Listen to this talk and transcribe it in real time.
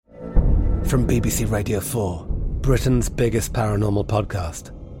From BBC Radio 4, Britain's biggest paranormal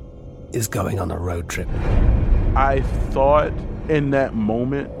podcast is going on a road trip. I thought in that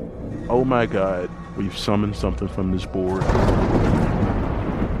moment, oh my God, we've summoned something from this board.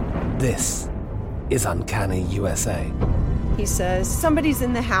 This is Uncanny USA. He says, somebody's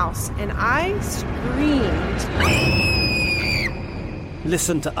in the house, and I screamed.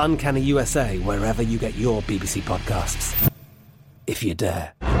 Listen to Uncanny USA wherever you get your BBC podcasts, if you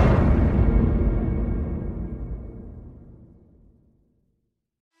dare.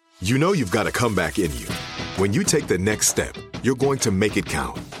 You know you've got a comeback in you. When you take the next step, you're going to make it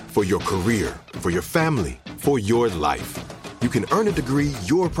count. For your career, for your family, for your life. You can earn a degree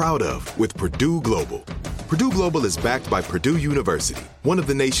you're proud of with Purdue Global. Purdue Global is backed by Purdue University, one of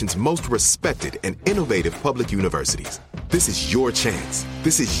the nation's most respected and innovative public universities. This is your chance.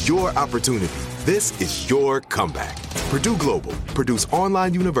 This is your opportunity. This is your comeback. Purdue Global, Purdue's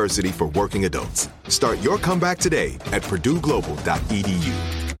online university for working adults. Start your comeback today at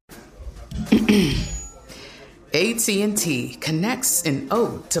purdueglobal.edu. AT&T connects an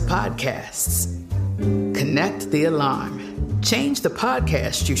ode to podcasts. Connect the alarm. Change the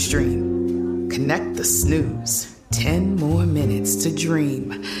podcast you stream. Connect the snooze. 10 more minutes to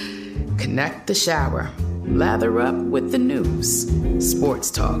dream. Connect the shower. Lather up with the news.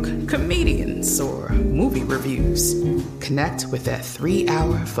 Sports talk, comedians, or movie reviews. Connect with that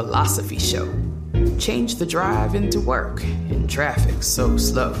 3-hour philosophy show. Change the drive into work in traffic so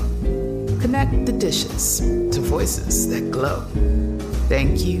slow. Connect the dishes to voices that glow.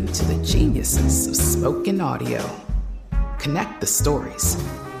 Thank you to the geniuses of spoken audio. Connect the stories.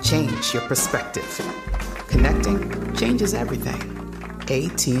 Change your perspective. Connecting changes everything.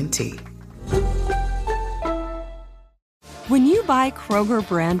 AT&T. When you buy Kroger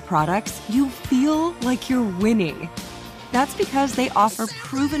brand products, you feel like you're winning. That's because they offer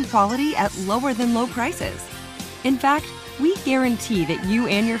proven quality at lower than low prices. In fact, we guarantee that you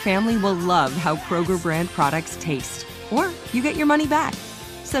and your family will love how Kroger brand products taste, or you get your money back.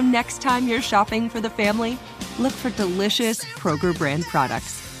 So next time you're shopping for the family, look for delicious Kroger brand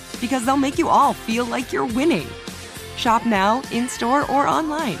products, because they'll make you all feel like you're winning. Shop now, in-store, or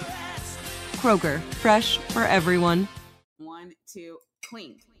online. Kroger, fresh for everyone. 1, 2,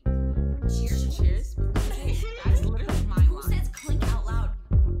 clink. Cheers. Cheers. Hey, that's literally my line. Who says clink out loud?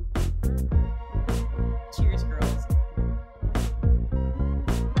 Cheers, girls.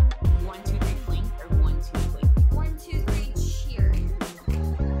 1, 2, 3, clink, or 1, 2, clink? 1, 2, 3, cheers.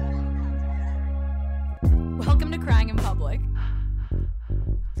 Welcome to Crying in Public.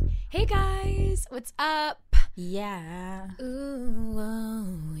 Hey guys, what's up? Yeah. Ooh,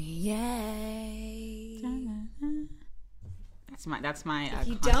 oh, yay. That's my.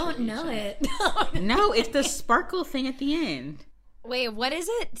 You don't know it. No, it's the sparkle thing at the end. Wait, what is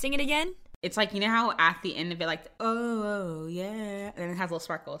it? Sing it again. It's like, you know how at the end of it, like, oh yeah, and then it has little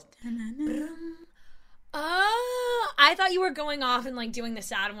sparkles. Oh, I thought you were going off and like doing the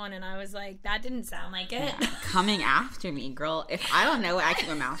sad one, and I was like, that didn't sound like it. Yeah, coming after me, girl. If I don't know it, I keep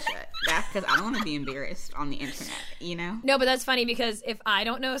my mouth shut. That's because I don't want to be embarrassed on the internet, you know? No, but that's funny because if I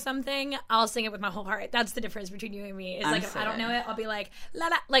don't know something, I'll sing it with my whole heart. That's the difference between you and me. Is like, if I don't know it, I'll be like, la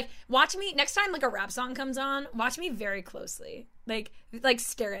la. Like, watch me next time. Like a rap song comes on, watch me very closely. Like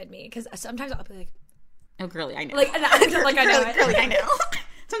stare at me, because sometimes I'll be like, oh, girly, I know. Like I know it. Girly, I know.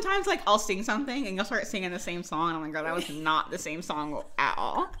 Sometimes, like, I'll sing something and you'll start singing the same song, and I'm like, girl, that was not the same song at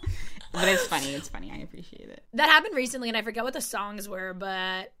all. But it's funny. It's funny. I appreciate it. That happened recently, and I forget what the songs were,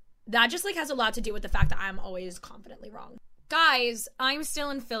 but that just, like, has a lot to do with the fact that I'm always confidently wrong. Guys, I'm still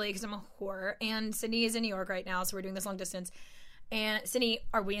in Philly because I'm a whore, and Sydney is in New York right now, so we're doing this long distance. And Sydney,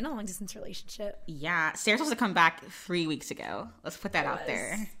 are we in a long distance relationship? Yeah. Sarah's supposed to come back 3 weeks ago. Let's put that out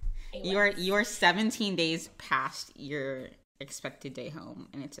there. You're 17 days past your expected day home,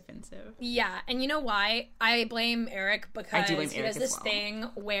 and it's offensive. Yeah, and you know why? I blame Eric because he does this thing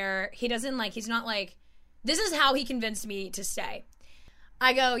where he doesn't like, he's not like, this is how he convinced me to stay.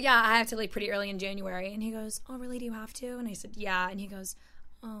 I go, yeah, I have to leave pretty early in January, and he goes, oh, really, do you have to? And I said, yeah, and he goes,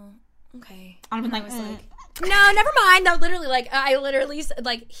 oh, okay. I was like, no, never mind. No, literally, like, I literally,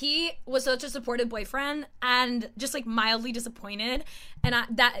 like, he was such a supportive boyfriend and just, like, mildly disappointed, and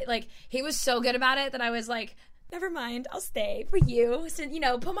he was so good about it that I was like, never mind, I'll stay for you. So, you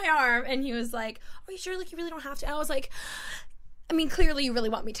know, put my arm. And he was like, are you sure? Like, you really don't have to? And I was like, I mean, clearly you really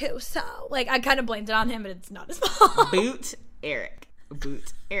want me to. So, like, I kind of blamed it on him, but it's not his fault. Boot Eric.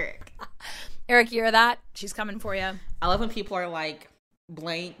 Eric, you hear that? She's coming for you. I love when people are like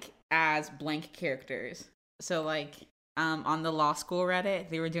blank as blank characters. So, like, on the law school Reddit,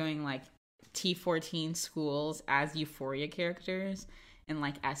 they were doing like T14 schools as Euphoria characters. and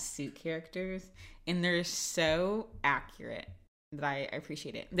like as suit characters, and they're so accurate that I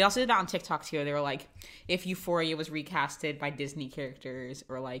appreciate it. They also did that on TikTok too. They were like, if Euphoria was recasted by Disney characters,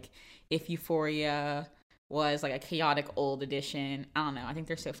 or like if Euphoria was like a chaotic old edition. I don't know. I think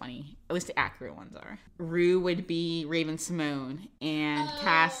they're so funny. At least the accurate ones are. Rue would be Raven Simone, and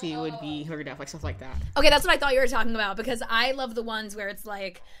Cassie would be Hooker Duff, like stuff like that. Okay, that's what I thought you were talking about, because I love the ones where it's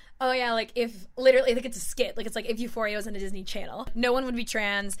like, oh yeah, like if literally, like it's a skit, like it's like if Euphoria was on a Disney Channel, no one would be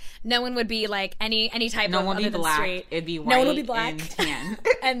trans, no one would be like any type of, no one would be black, straight. It'd be white, no one would be black, and tan.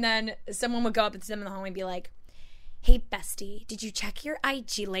 And then someone would go up to them in the hallway and be like, hey bestie, did you check your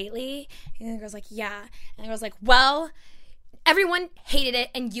IG lately? And the girl's like, yeah. And the girl's like, well, everyone hated it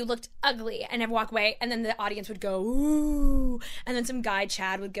and you looked ugly, and I'd walk away, and then the audience would go, ooh, and then some guy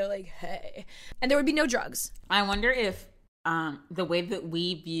Chad would go like, hey, and there would be no drugs. I wonder if the way that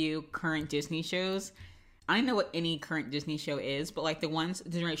we view current Disney shows, I don't know what any current Disney show is, but like the ones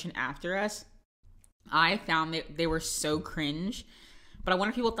generation after us, I found that they were so cringe. But I wonder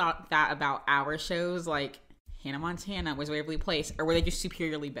if people thought that about our shows, like Hannah Montana, was Waverly Place, or were they just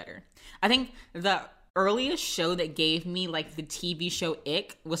superiorly better? I think the earliest show that gave me like the TV show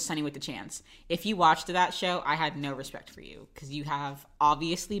ick was Sunny with the Chance. If you watched that show, I had no respect for you because you have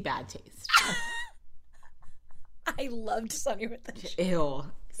obviously bad taste. I loved Sunny with the Chance. Ew.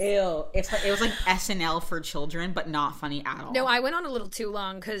 It's like, it was like SNL for children, but not funny at all. No, I went on a little too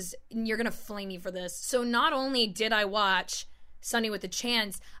long because you're gonna flame me for this. So not only did I watch Sunny with a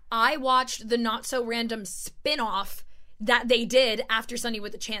Chance, I watched the Not So Random spin-off that they did after Sunny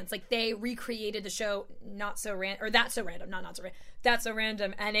with a Chance. Like, they recreated the show That's So Random,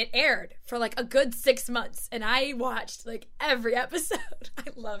 and it aired for like a good 6 months, and I watched like every episode. I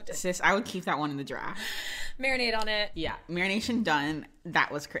loved it. Sis, I would keep that one in the draft. Marinate on it. Yeah, marination done.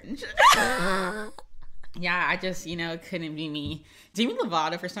 That was cringe. Yeah, I just, it couldn't be me. Demi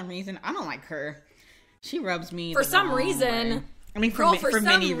Lovato, for some reason, I don't like her. She rubs me for the some wrong reason. way. I mean, for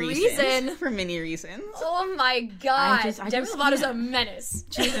many reasons. For many reasons. Oh my god. Demi Lovato's a menace.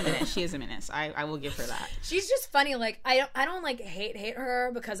 She is a menace. I will give her that. She's just funny. Like, I don't like hate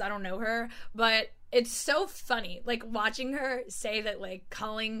her because I don't know her, but it's so funny. Like, watching her say that, like,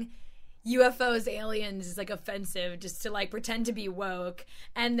 calling UFOs aliens is like offensive just to like pretend to be woke,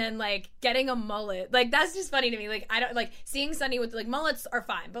 and then like getting a mullet, like that's just funny to me. Like, I don't like seeing Sunny with like mullets are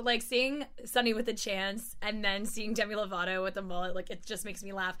fine, but like seeing Sunny with a Chance and then seeing Demi Lovato with a mullet, like it just makes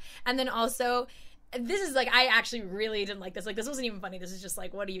me laugh. And then also, this is like, I actually really didn't like this. Like, this wasn't even funny. This is just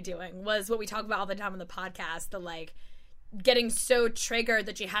like, what are you doing? Was what we talk about all the time on the podcast, the like getting so triggered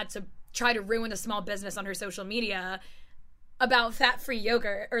that she had to try to ruin a small business on her social media about fat-free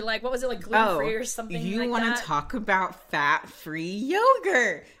yogurt, or like, what was it, like gluten-free or something like that? You want to talk about fat-free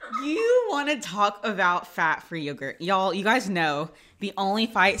yogurt. You want to talk about fat-free yogurt. Y'all, you guys know, the only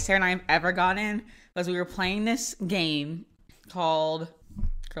fight Sarah and I have ever gotten was we were playing this game called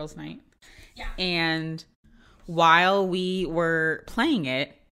Girls' Night. Yeah. And while we were playing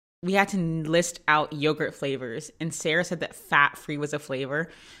it, we had to list out yogurt flavors, and Sarah said that fat-free was a flavor.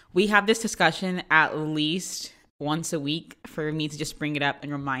 We have this discussion at least once a week for me to just bring it up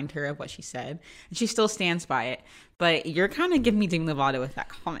and remind her of what she said. And she still stands by it. But you're kind of giving me Demi Lovato with that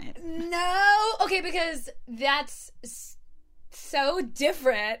comment. No. Okay, because that's so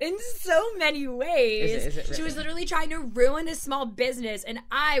different in so many ways. Is it really? She was literally trying to ruin a small business, and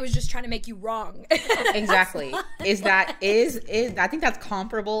I was just trying to make you wrong. Exactly. I think that's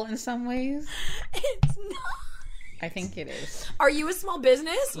comparable in some ways. It's not. I think it is. Are you a small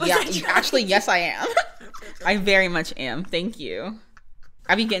business? Actually, yes, I am. I very much am. Thank you.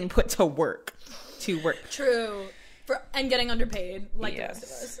 I be getting put to work. True. And getting underpaid, like the rest of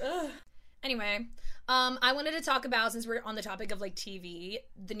us. Ugh. Anyway, I wanted to talk about, since we're on the topic of like TV,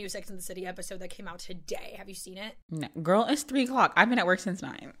 the new Sex and the City episode that came out today. Have you seen it? No, girl, it's 3:00. I've been at work since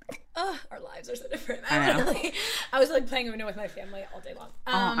 9. Our lives are so different. I know. I was like playing Uno with my family all day long.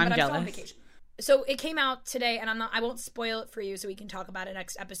 I'm but jealous. I'm still on vacation. So it came out today, and I won't spoil it for you, so we can talk about it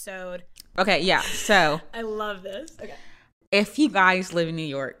next episode. Okay, yeah. So I love this. Okay. If you guys live in New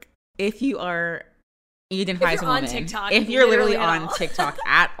York, if you identify as a woman, TikTok, if you're literally on TikTok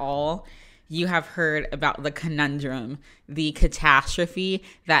at all, you have heard about the conundrum, the catastrophe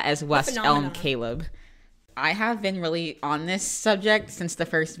that is West Elm Caleb. I have been really on this subject since the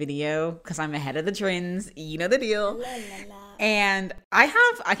first video because I'm ahead of the trends. You know the deal. La, la, la. And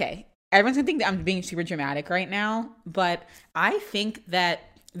everyone's gonna think that I'm being super dramatic right now, but I think that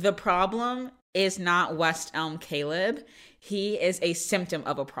the problem is not West Elm Caleb. He is a symptom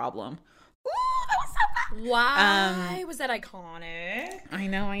of a problem. Ooh, that was so bad. Why was that iconic? I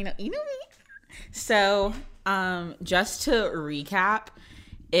know. You know me. So, just to recap,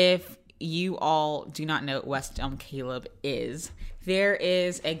 if you all do not know what West Elm Caleb is, there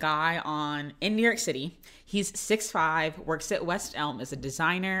is a guy in New York City. He's 6'5", works at West Elm as a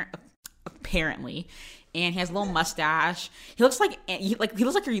designer, apparently, and he has a little mustache. He looks like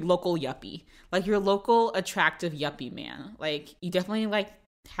your local yuppie, like your local attractive yuppie man. Like, you definitely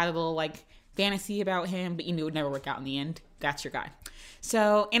had a little fantasy about him, but you knew it would never work out in the end. That's your guy.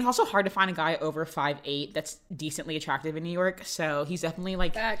 So, and it's also hard to find a guy over 5'8" that's decently attractive in New York. So he's definitely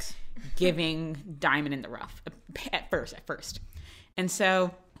Facts. giving diamond in the rough at first. And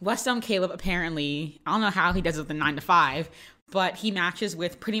so West Elm Caleb, apparently, I don't know how he does it with the 9 to 5, but he matches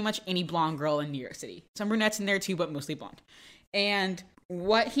with pretty much any blonde girl in New York City. Some brunettes in there too, but mostly blonde. And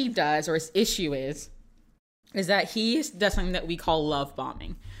what he does, or his issue is that he does something that we call love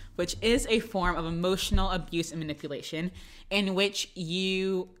bombing, which is a form of emotional abuse and manipulation in which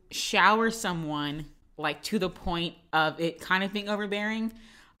you shower someone to the point of it kind of being overbearing,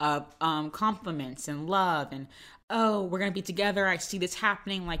 of compliments and love and, oh, we're gonna be together, I see this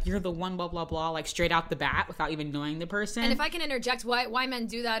happening, you're the one, blah blah blah, straight out the bat without even knowing the person. And if I can interject, why men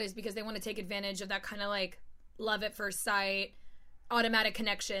do that is because they want to take advantage of that kind of love at first sight, automatic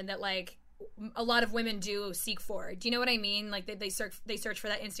connection that a lot of women do seek for. Do you know what I mean? They search for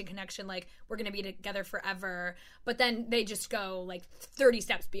that instant connection, we're gonna be together forever, but then they just go 30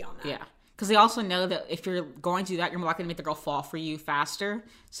 steps beyond that. Yeah, because they also know that if you're going to do that, you're more likely to make the girl fall for you faster.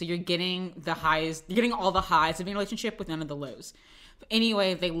 So you're getting all the highs of being in a relationship with none of the lows. But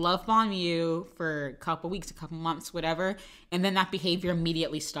anyway, they love bomb you for a couple weeks, a couple months, whatever, and then that behavior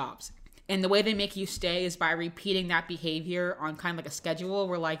immediately stops. And the way they make you stay is by repeating that behavior on kind of a schedule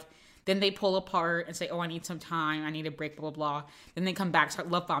where then they pull apart and say, oh, I need some time, I need a break, blah, blah, blah. Then they come back,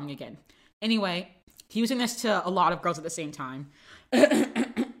 start love bombing again. Anyway, he was doing this to a lot of girls at the same time.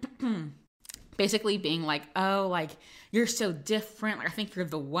 Basically being you're so different. I think you're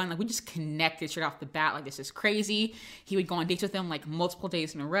the one. We just connected straight off the bat. This is crazy. He would go on dates with them multiple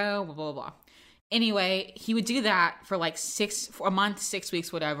days in a row, blah, blah, blah. Anyway, he would do that for for a month, 6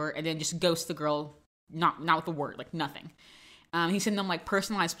 weeks, whatever, and then just ghost the girl, not with a word, nothing. He sent them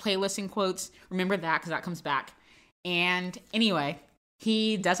personalized playlists and quotes. Remember that because that comes back. And anyway,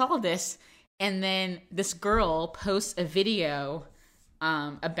 he does all of this. And then this girl posts a video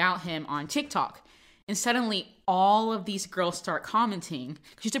about him on TikTok. And suddenly all of these girls start commenting.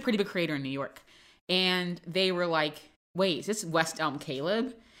 She's a pretty big creator in New York. And they were like, wait, is this West Elm Caleb?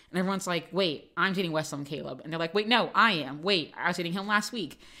 And everyone's like, wait, I'm dating West Elm Caleb. And they're like, wait, no, I am. Wait, I was dating him last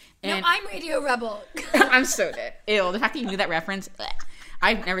week. And no, I'm Radio Rebel. I'm so dead. Ew, the fact that you knew that reference.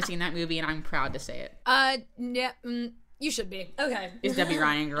 I've never seen that movie, and I'm proud to say it. Yeah, you should be. Okay. It's Debbie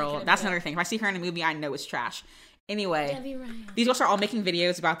Ryan, girl. That's another thing. If I see her in a movie, I know it's trash. Anyway, these girls are all making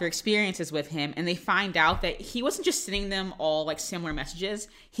videos about their experiences with him, and they find out that he wasn't just sending them all similar messages.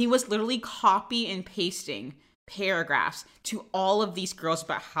 He was literally copy and pasting paragraphs to all of these girls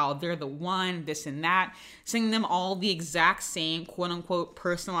about how they're the one, this and that, sending them all the exact same quote-unquote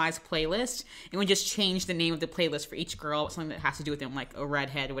personalized playlist, and we just change the name of the playlist for each girl, something that has to do with them, a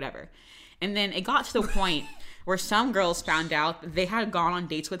redhead or whatever. And then it got to the point where some girls found out that they had gone on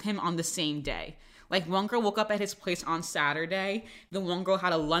dates with him on the same day. One girl woke up at his place on Saturday, the one girl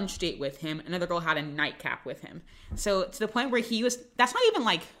had a lunch date with him, another girl had a nightcap with him. So to the point where that's not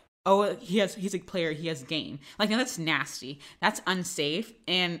even oh, he's a player, he has game. No, that's nasty. That's unsafe,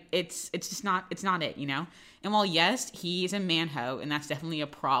 and it's not it, you know? And while, yes, he's a man-ho, and that's definitely a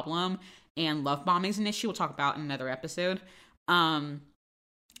problem, and love bombing is an issue we'll talk about in another episode,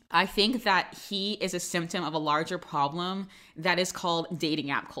 I think that he is a symptom of a larger problem that is called dating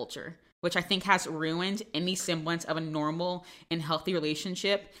app culture, which I think has ruined any semblance of a normal and healthy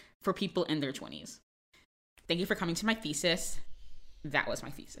relationship for people in their 20s. Thank you for coming to my thesis. That was my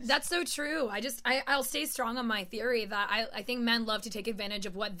thesis. That's so true. I'll stay strong on my theory that I think men love to take advantage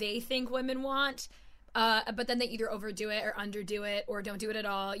of what they think women want, but then they either overdo it or underdo it or don't do it at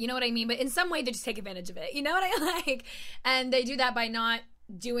all. You know what I mean? But in some way, they just take advantage of it. You know what I like? And they do that by not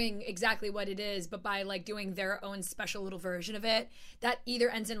doing exactly what it is, but by doing their own special little version of it that either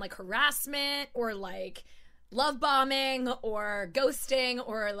ends in harassment or love bombing or ghosting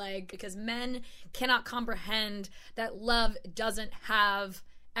or because men cannot comprehend that love doesn't have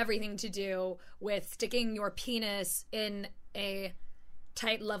everything to do with sticking your penis in a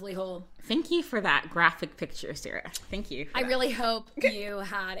tight, lovely hole. Thank you for that graphic picture, Sarah. Thank you. I really hope you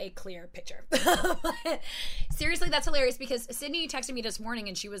had a clear picture. Seriously, that's hilarious because Sydney texted me this morning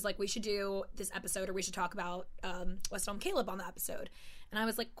and she was like, we should do this episode or we should talk about West Elm Caleb on the episode. And I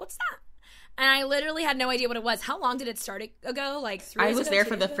was like, what's that? And I literally had no idea what it was. How long did it start ago? Like 3 days I was ago, there 2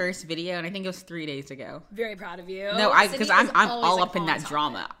 for the days ago? first video, and I think it was 3 days ago. Very proud of you. No, because Sydney I'm is always, all like, up in on that top.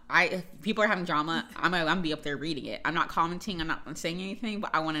 drama. If people are having drama, I'm gonna be up there reading it. I'm not commenting. I'm not saying anything, but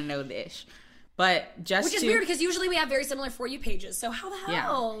I want to know this. But just Which is weird because usually we have very similar For You pages. So how the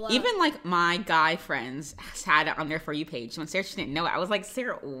hell? Even like my guy friends had it on their For You page. When Sarah didn't know it, I was like,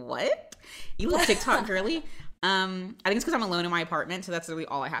 Sarah, what? You little TikTok girly? I think it's because I'm alone in my apartment, so that's really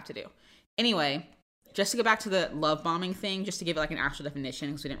all I have to do. Anyway, just to go back to the love bombing thing, just to give it like an actual definition,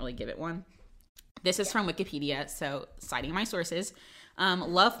 because we didn't really give it one. This is from Wikipedia, so citing my sources.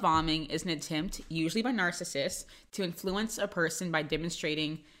 Love bombing is an attempt, usually by narcissists, to influence a person by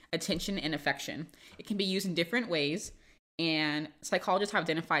demonstrating attention and affection. It can be used in different ways, and psychologists have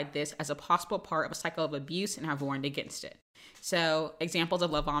identified this as a possible part of a cycle of abuse and have warned against it. So examples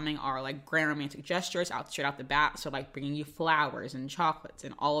of love bombing are like grand romantic gestures straight out the bat, so like bringing you flowers and chocolates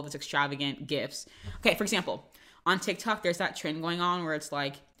and all of its extravagant gifts. Okay, for example, on TikTok there's that trend going on where it's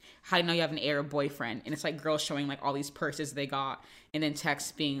like, how do you know you have an Arab boyfriend? And it's like girls showing like all these purses they got, and then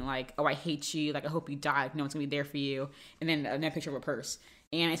texts being like, oh, I hate you, like I hope you die, like, no one's gonna be there for you, and then a picture of a purse.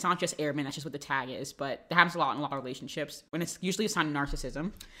 And it's not just Arab, that's just what the tag is, but that happens a lot in a lot of relationships, when it's usually a sign of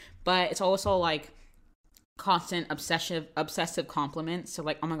narcissism. But it's also like constant obsessive compliments. So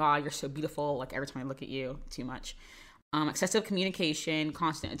like, oh my God, you're so beautiful, like every time I look at you, too much. Excessive communication,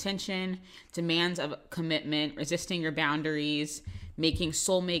 constant attention, demands of commitment, resisting your boundaries, making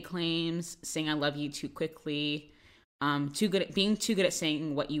soulmate claims, saying I love you too quickly, being too good at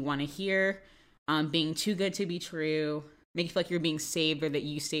saying what you want to hear, being too good to be true, making you feel like you're being saved or that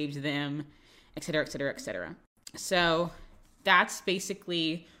you saved them, etc., etc., etc. So that's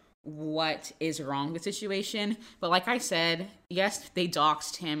basically what is wrong with the situation. But like I said, yes, they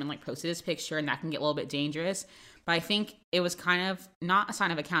doxed him and like posted his picture, and that can get a little bit dangerous. But I think it was kind of not a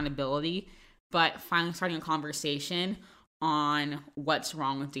sign of accountability, but finally starting a conversation on what's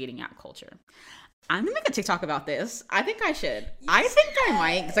wrong with dating app culture. I'm gonna make a TikTok about this. I think I should. I think I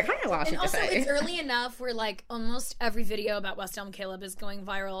might, because I kind of lost shit to say. And also, it's early enough where like almost every video about West Elm Caleb is going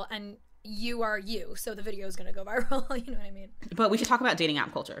viral, and you are you, so the video is gonna go viral. You know what I mean? But we should talk about dating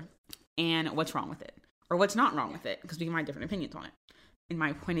app culture and what's wrong with it, or what's not wrong with it, because we can have different opinions on it. In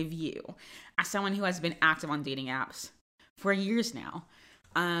my point of view, as someone who has been active on dating apps for years now,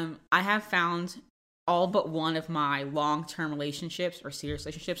 I have found all but one of my long-term relationships or serious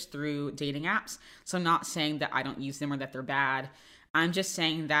relationships through dating apps. So I'm not saying that I don't use them or that they're bad. I'm just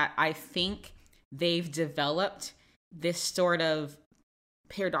saying that I think they've developed this sort of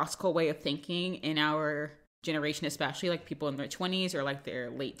paradoxical way of thinking in our generation, especially like people in their 20s or like their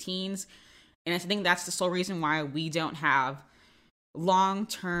late teens. And I think that's the sole reason why we don't have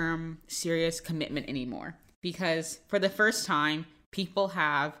long-term serious commitment anymore, because for the first time people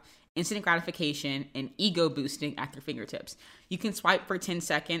have instant gratification and ego boosting at their fingertips. You can swipe for 10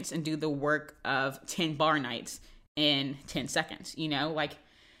 seconds and do the work of 10 bar nights in 10 seconds, you know? Like,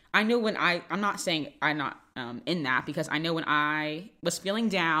 I know when I'm not saying I'm not in that, because I know when I was feeling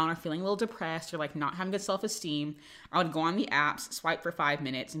down or feeling a little depressed or like not having good self-esteem, I would go on the apps, swipe for 5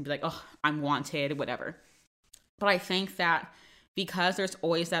 minutes and be like, oh, I'm wanted, whatever. But I think that because there's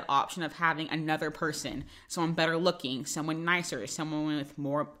always that option of having another person, someone better looking, someone nicer, someone with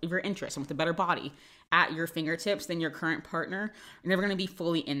more of your interests, someone with a better body at your fingertips than your current partner, you're never going to be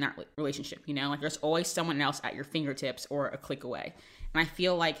fully in that relationship, you know? Like, there's always someone else at your fingertips or a click away. And I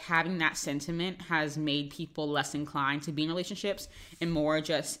feel like having that sentiment has made people less inclined to be in relationships and more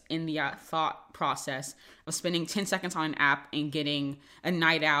just in the thought process of spending 10 seconds on an app and getting a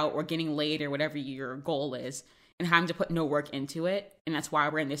night out or getting laid or whatever your goal is, and having to put no work into it. And that's why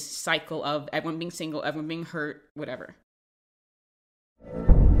we're in this cycle of everyone being single, everyone being hurt, whatever.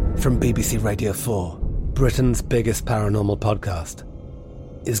 From BBC Radio 4, Britain's biggest paranormal podcast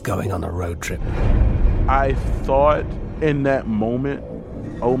is going on a road trip. I thought in that moment,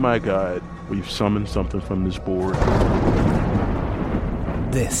 oh my God, we've summoned something from this board.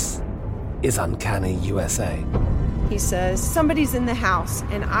 This is Uncanny USA. He says, somebody's in the house,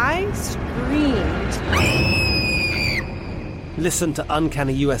 and I screamed. Listen to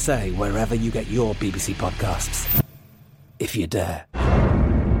Uncanny USA wherever you get your BBC podcasts, if you dare.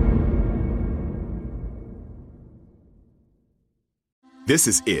 This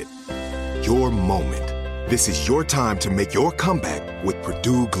is it. Your moment. This is your time to make your comeback with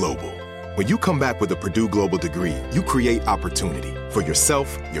Purdue Global. When you come back with a Purdue Global degree, you create opportunity for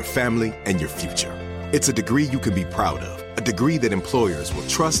yourself, your family, and your future. It's a degree you can be proud of, a degree that employers will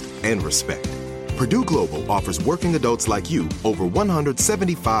trust and respect. Purdue Global offers working adults like you over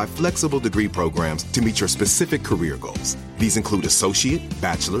 175 flexible degree programs to meet your specific career goals. These include associate,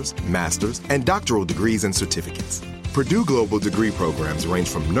 bachelor's, master's, and doctoral degrees and certificates. Purdue Global degree programs range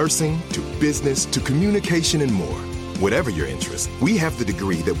from nursing to business to communication and more. Whatever your interest, we have the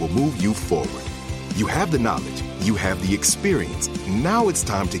degree that will move you forward. You have the knowledge, you have the experience. Now it's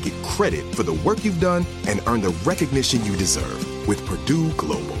time to get credit for the work you've done and earn the recognition you deserve with Purdue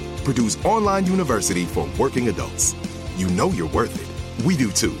Global, Purdue's online university for working adults. You know you're worth it. We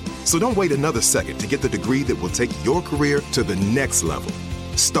do too. So don't wait another second to get the degree that will take your career to the next level.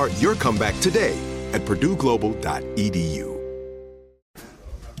 Start your comeback today at purdueglobal.edu.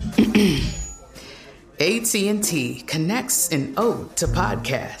 AT&T connects an ode to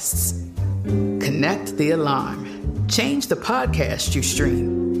podcasts. Connect the alarm. Change the podcast you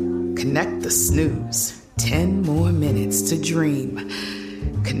stream. Connect the snooze. 10 more minutes to dream.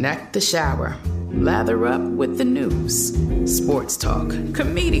 Connect the shower. Lather up with the news. Sports talk,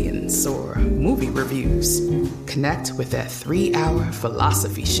 comedians, or movie reviews. Connect with that 3-hour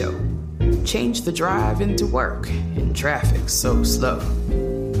philosophy show. Change the drive into work in traffic so slow.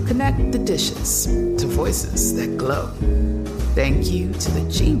 Connect the dishes to voices that glow. Thank you to the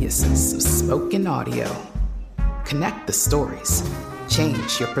geniuses of spoken audio. Connect the stories.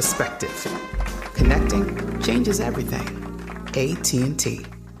 Change your perspective. Connecting changes everything. AT&T.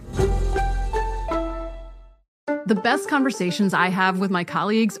 The best conversations I have with my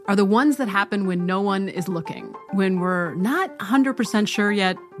colleagues are the ones that happen when no one is looking, when we're not 100% sure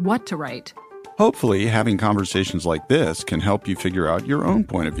yet what to write. Hopefully, having conversations like this can help you figure out your own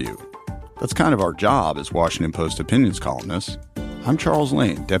point of view. That's kind of our job as Washington Post opinions columnists. I'm Charles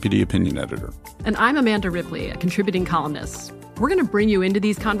Lane, Deputy Opinion Editor. And I'm Amanda Ripley, a contributing columnist. We're going to bring you into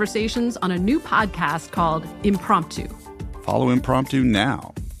these conversations on a new podcast called Impromptu. Follow Impromptu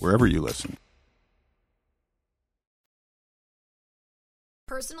now, wherever you listen.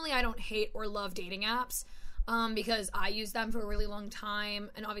 Personally, I don't hate or love dating apps because I used them for a really long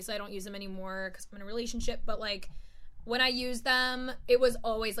time, and obviously I don't use them anymore because I'm in a relationship, but like when I used them, it was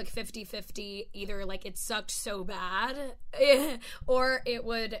always like 50-50, either like it sucked so bad or it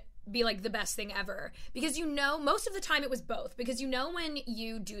would be like the best thing ever, because you know, most of the time it was both, because you know when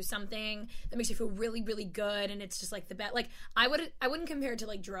you do something that makes you feel really, really good and it's just like the best. Like I wouldn't compare it to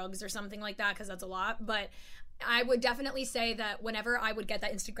like drugs or something like that because that's a lot, but I would definitely say that whenever I would get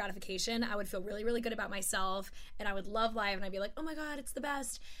that instant gratification, I would feel really, really good about myself, and I would love life, and I'd be like, oh my God, it's the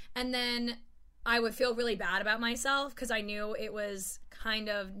best. And then I would feel really bad about myself because I knew it was kind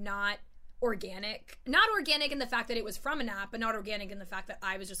of not organic. Not organic in the fact that it was from an app, but not organic in the fact that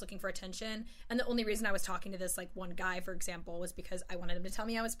I was just looking for attention. And the only reason I was talking to this like one guy, for example, was because I wanted him to tell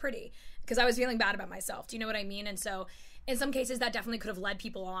me I was pretty, because I was feeling bad about myself. Do you know what I mean? And so in some cases that definitely could have led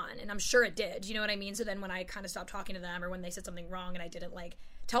people on, and I'm sure it did. Do you know what I mean? So then when I kind of stopped talking to them, or when they said something wrong and I didn't like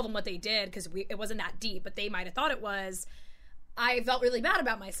tell them what they did because it wasn't that deep, but they might have thought it was, I felt really bad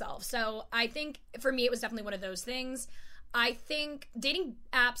about myself. So I think for me it was definitely one of those things. I think dating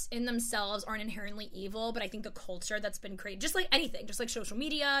apps in themselves aren't inherently evil, but I think the culture that's been created, just like anything, just like social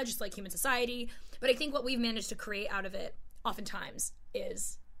media, just like human society, but I think what we've managed to create out of it oftentimes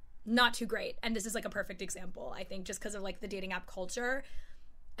is not too great. And this is like a perfect example, I think, just because of like the dating app culture.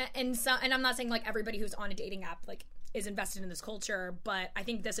 And I'm not saying like everybody who's on a dating app like is invested in this culture, but I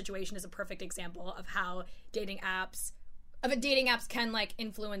think this situation is a perfect example of how dating apps can like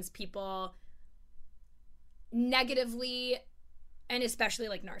influence people negatively, and especially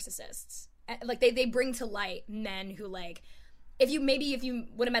like narcissists. Like they bring to light men who like, if you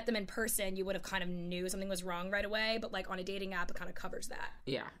would have met them in person, you would have kind of knew something was wrong right away, but like on a dating app it kind of covers that.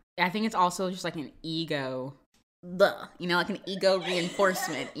 Yeah, I think it's also just like an ego, like an ego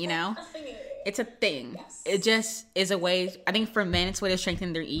reinforcement, it's a thing. Yes. It just is a way, I think for men it's a way to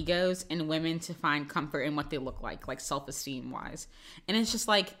strengthen their egos, and women to find comfort in what they look like self-esteem wise. And it's just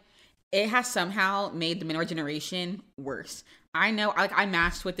like, it has somehow made the middle generation worse. I know, I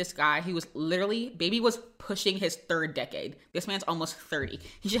matched with this guy who was literally, baby was pushing his third decade. This man's almost 30.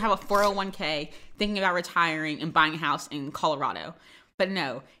 He should have a 401k, thinking about retiring and buying a house in Colorado. But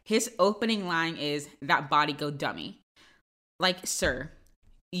no, his opening line is, that body go dummy. Like, sir,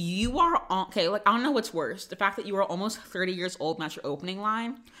 you are okay. Like, I don't know what's worse, the fact that you were almost 30 years old and that's your opening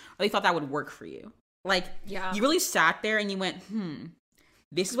line, or you thought that would work for you. Like, yeah. You really sat there and you went,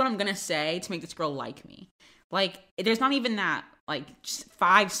 this is what I'm gonna say to make this girl like me. Like, there's not even that, like, just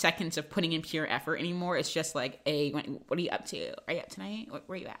 5 seconds of putting in pure effort anymore. It's just like, hey, what are you up to? Are you up tonight? Where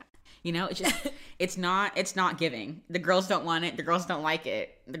are you at? It's just, it's not giving. The girls don't want it. The girls don't like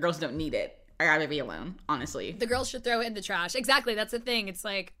it. The girls don't need it. I'd rather be alone, honestly. The girls should throw it in the trash. Exactly, that's the thing. It's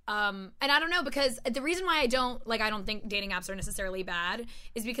like, and I don't know, because the reason why I don't think dating apps are necessarily bad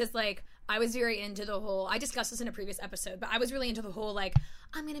is because, like, I was very into the whole, I discussed this in a previous episode, but I was really into the whole, like,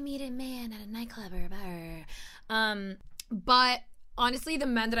 I'm gonna meet a man at a nightclub or a bar. But honestly, the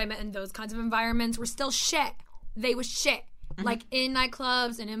men that I met in those kinds of environments were still shit. They were shit. Like, in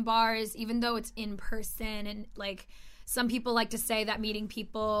nightclubs and in bars, even though it's in person, and, like, some people like to say that meeting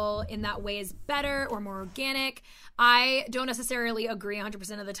people in that way is better or more organic. I don't necessarily agree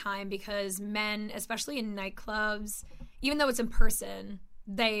 100% of the time, because men, especially in nightclubs, even though it's in person,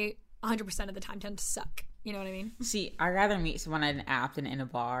 they 100% of the time tend to suck. You know what I mean? See, I'd rather meet someone at an app than in a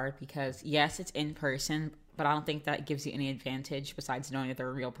bar, because yes, it's in person, but I don't think that gives you any advantage besides knowing that they're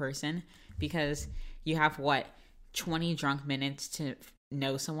a real person, because you have, 20 drunk minutes to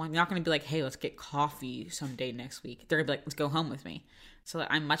know someone. You're not going to be like, hey, let's get coffee someday next week. They're going to be like, let's go home with me. So like,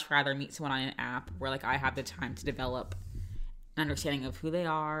 I'd much rather meet someone on an app where, like, I have the time to develop an understanding of who they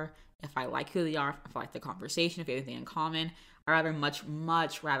are, if I like who they are, if I like the conversation, if we have anything in common. I'd rather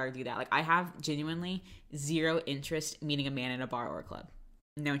much rather do that. Like, I have genuinely zero interest meeting a man in a bar or a club.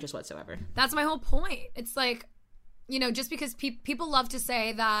 No interest whatsoever. That's my whole point. It's like, you know, just because people love to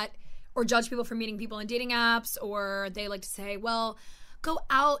say that, or judge people for meeting people in dating apps, or they like to say, well, go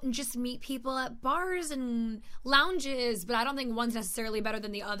out and just meet people at bars and lounges, but I don't think one's necessarily better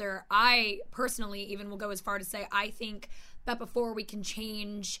than the other. I personally even will go as far to say I think that before we can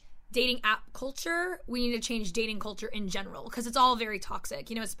change dating app culture, we need to change dating culture in general, because it's all very toxic,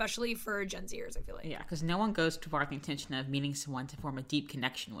 you know, especially for Gen Zers, I feel like. Yeah, because no one goes to bar with the intention of meeting someone to form a deep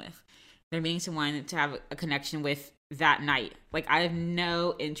connection with. They're meeting someone to have a connection with that night. Like, I have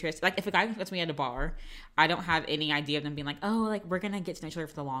no interest. Like, if a guy comes to me at a bar, I don't have any idea of them being like, oh, like, we're gonna get to know each other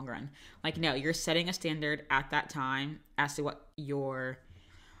for the long run. Like, no, you're setting a standard at that time as to what your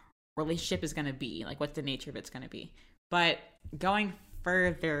relationship is gonna be, like, what the nature of it's gonna be. But going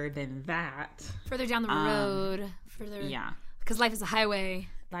further than that, further down the road, yeah, because life is a highway.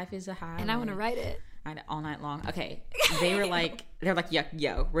 Life is a highway, and I want to ride it. All night long. Okay, they're like,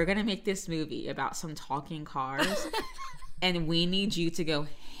 yo, we're gonna make this movie about some talking cars, and we need you to go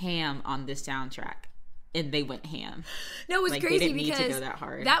ham on this soundtrack. And they went ham. No, it was like, crazy they didn't because need to go that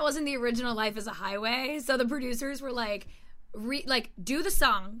hard. That wasn't the original Life is a Highway. So the producers were like, do the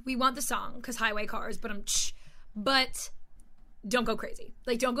song. We want the song because highway cars, but don't go crazy.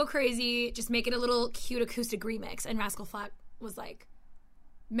 Like, don't go crazy. Just make it a little cute acoustic remix. And Rascal Flatts was like,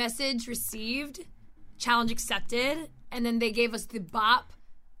 message received, challenge accepted, and then they gave us the bop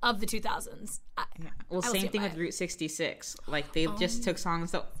of the 2000s. Well, same thing with Route 66. Like, they just took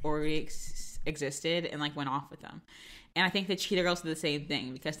songs that already existed and, like, went off with them. And I think the Cheetah Girls did the same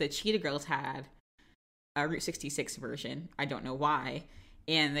thing, because the Cheetah Girls had a Route 66 version. I don't know why.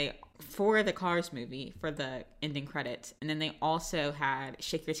 And they, for the Cars movie, for the ending credits, and then they also had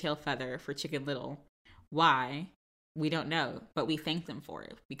Shake Your Tail Feather for Chicken Little. Why? We don't know, but we thanked them for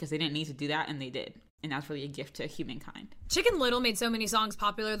it because they didn't need to do that, and they did. And that's really a gift to humankind. Chicken Little made so many songs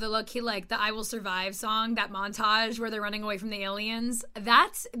popular. The low-key, like, the I Will Survive song, that montage where they're running away from the aliens.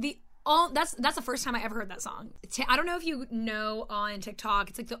 That's the first time I ever heard that song. I don't know if you know on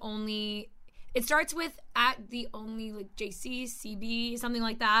TikTok, it's like the only... It starts with like JC, CB, something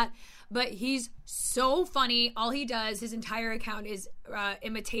like that. But he's so funny. All he does, his entire account is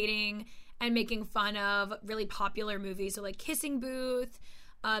imitating and making fun of really popular movies. So like Kissing Booth,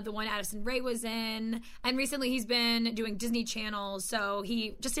 the one Addison Rae was in. And recently he's been doing Disney Channel. So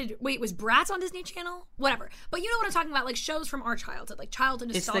he just did, was Bratz on Disney Channel? Whatever. But you know what I'm talking about, like shows from our childhood, like childhood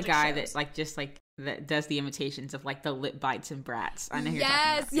nostalgic shows. It's the guy shows. that like just like that does the imitations of like the lip bites and Bratz. I know who you're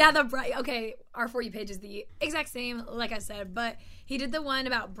yes, talking about. Yeah, okay, our For You page is the exact same, like I said, but he did the one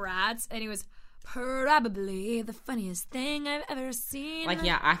about Bratz, and he was probably the funniest thing I've ever seen. Like,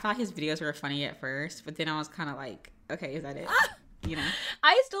 yeah, I thought his videos were funny at first, but then I was kind of like, okay, is that it? You know?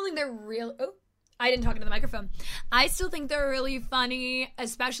 I still think they're real. Oh, I didn't talk into the microphone. I still think they're really funny,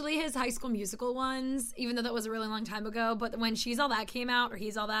 especially his High School Musical ones, even though that was a really long time ago. But when She's All That came out, or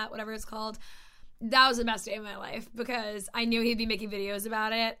He's All That, whatever it's called, that was the best day of my life because I knew he'd be making videos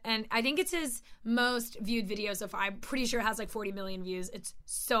about it. And I think it's his most viewed video so far. I'm pretty sure it has like 40 million views. It's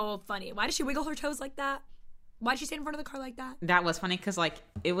so funny. Why does she wiggle her toes like that? Why did she stand in front of the car like that? That was funny because, like,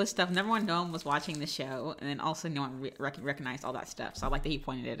 it was stuff no one was watching the show, and then also no one recognized all that stuff. So I like that he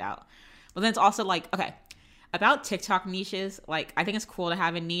pointed it out. But then it's also like, okay, about TikTok niches, like, I think it's cool to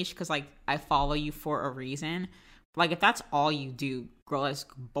have a niche because, like, I follow you for a reason. Like, if that's all you do, girl, that's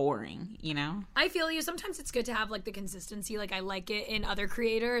boring, you know? I feel you. Sometimes it's good to have, like, the consistency. Like, I like it in other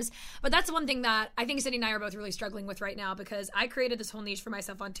creators. But that's one thing that I think Sydney and I are both really struggling with right now, because I created this whole niche for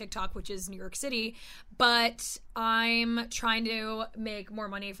myself on TikTok, which is New York City. But I'm trying to make more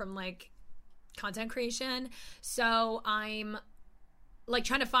money from, like, content creation. So I'm like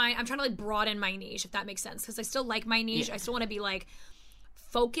trying to like broaden my niche, if that makes sense, because I still like my niche. I still want to be like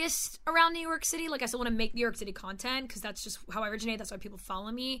focused around New York City. Like, I still want to make New York City content because that's just how I originate. That's why people follow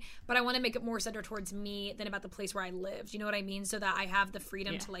me. But I want to make it more centered towards me than about the place where I live. You know what I mean? So that I have the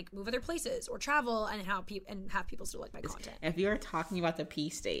freedom to like move other places or travel and have people still like my content. If you're talking about the P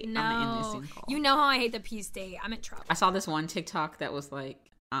state, no, I'm in this Zoom call. You know how I hate the P state. I'm in trouble. I saw this one TikTok that was like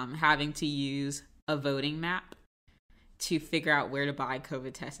having to use a voting map to figure out where to buy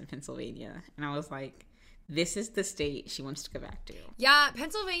COVID tests in Pennsylvania. And I was like, this is the state she wants to go back to. Yeah,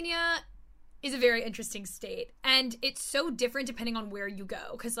 Pennsylvania is a very interesting state. And it's so different depending on where you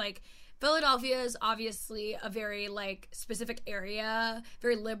go. Because, like, Philadelphia is obviously a very, like, specific area.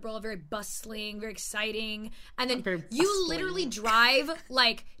 Very liberal, very bustling, very exciting. And then you literally drive,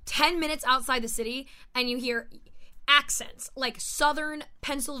 like, 10 minutes outside the city and you hear accents. Like, Southern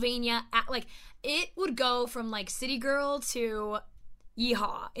Pennsylvania. Like, it would go from, like, city girl to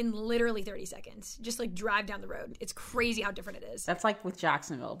yeehaw in literally 30 seconds. Just like drive down the road. It's crazy how different it is. That's like with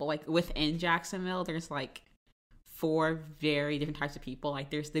Jacksonville, but like within Jacksonville, there's like 4 very different types of people. Like,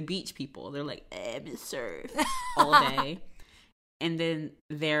 there's the beach people. They're like, I'm a surf all day. And then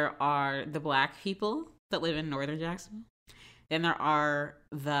there are the black people that live in northern Jacksonville. Then there are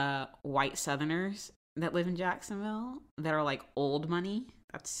the white Southerners that live in Jacksonville that are like old money.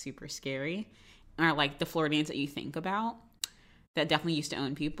 That's super scary. And are like the Floridians that you think about that definitely used to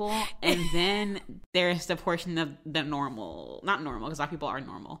own people. And then there's the portion of the normal, not normal, because a lot of people are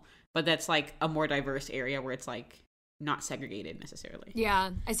normal, but that's like a more diverse area where it's like not segregated necessarily. Yeah,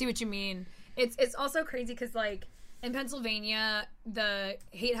 I see what you mean. It's also crazy because like in Pennsylvania, the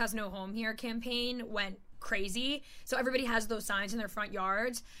Hate Has No Home Here campaign went crazy. So everybody has those signs in their front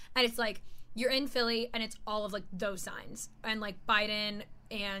yards. And it's like, you're in Philly and it's all of like those signs. And like Biden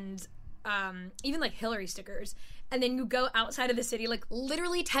and even like Hillary stickers. And then you go outside of the city, like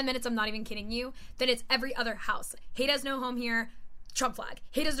literally 10 minutes, I'm not even kidding you, then it's every other house. Hate Has No Home Here, Trump flag.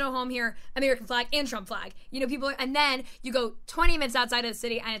 Hate Has No Home Here, American flag, and Trump flag. You know, people are, and then you go 20 minutes outside of the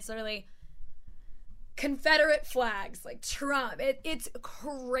city and it's literally Confederate flags, like Trump. It's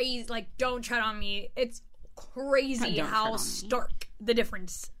crazy. Like, don't tread on me. It's crazy how stark the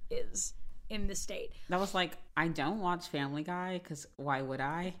difference is in the state. That was like, I don't watch Family Guy because why would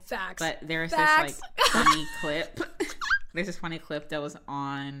I? Facts. But there's this like funny clip. There's this funny clip that was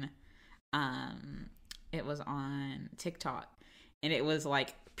on it was on TikTok, and it was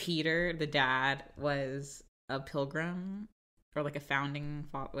like Peter, the dad, was a pilgrim or like a founding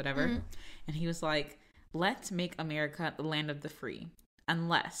whatever, and he was like, let's make America the land of the free,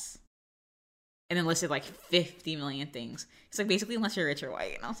 unless, and then listed like 50 million things. It's like, basically, unless you're rich or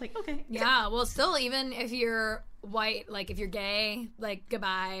white. And I was like, okay. Yeah, well, still, even if you're white, like if you're gay, like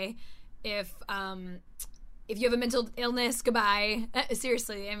goodbye. If you have a mental illness, goodbye.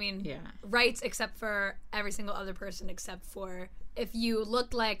 Seriously, I mean, rights except for every single other person, except for if you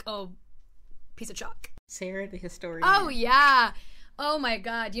look like piece of chalk. Sarah, the historian. Oh yeah. Oh my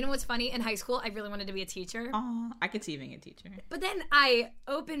God. You know what's funny? In high school, I really wanted to be a teacher. Oh, I could see being a teacher. But then I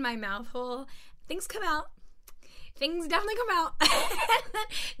opened my mouth hole. Things come out. Things definitely come out.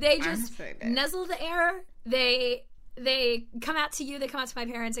 They just nuzzle the air. They come out to you. They come out to my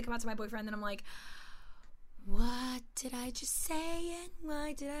parents. They come out to my boyfriend. And I'm like, what did I just say? And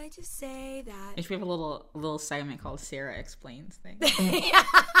why did I just say that? We have a little segment called Sarah Explains Things.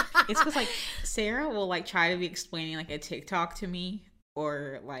 It's because like Sarah will like try to be explaining like a TikTok to me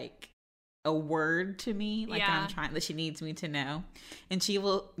or like a word to me, like that she needs me to know, and she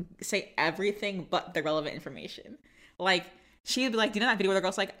will say everything but the relevant information. Like, she would be like, do you know that video where the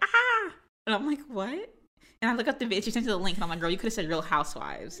girl's like, ah, and I'm like, what? And I look up the video, she sent me the link, and I'm like, girl, you could have said Real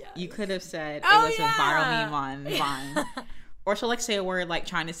Housewives. Yes. You could have said it was a viral meme on Vine. Or she'll like say a word like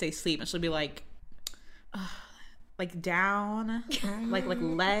trying to say sleep, and she'll be like, like down, like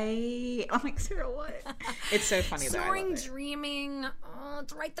lay. I'm like, Sarah, what? It's so funny. Snoring, dreaming. Oh,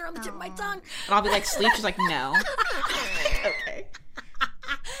 it's right there on the tip of my tongue. And I'll be like, sleep. She's like, no. Okay.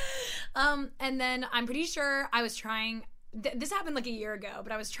 And then I'm pretty sure I was trying. This happened like a year ago,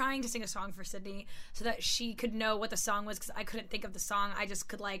 but I was trying to sing a song for Sydney so that she could know what the song was, because I couldn't think of the song. I just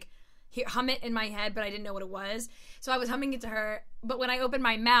could like hum it in my head, but I didn't know what it was. So I was humming it to her, but when I opened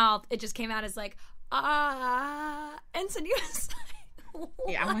my mouth, it just came out as like, and Sydney was like,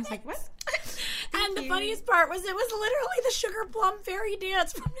 Yeah, I was like, what? And the funniest part was it was literally the Sugar Plum Fairy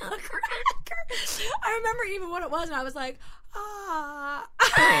Dance from Nutcracker. I remember even what it was, and I was like, ah.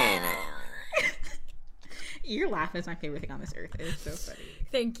 Your laugh is my favorite thing on this earth. It is so funny.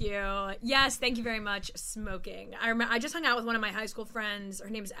 Thank you. Yes, thank you very much. Smoking. I just hung out with one of my high school friends. Her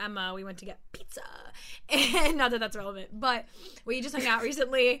name's Emma. We went to get pizza. And not that that's relevant, but we just hung out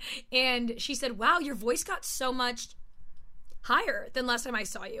recently. And she said, wow, your voice got so much higher than last time I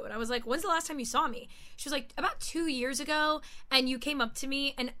saw you. And I was like, when's the last time you saw me? She was like, about 2 years ago. And you came up to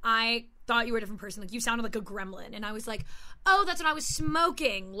me and I thought you were a different person. Like, you sounded like a gremlin. And I was like, oh, that's when I was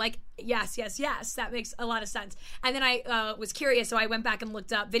smoking. Like, yes. That makes a lot of sense. And then I was curious, so I went back and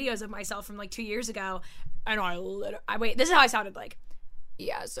looked up videos of myself from like 2 years ago. And wait, this is how I sounded like.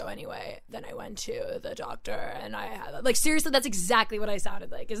 Yeah, so anyway, then I went to the doctor and I had, like, seriously, that's exactly what I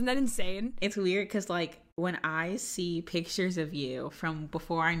sounded like. Isn't that insane? It's weird because, like, when I see pictures of you from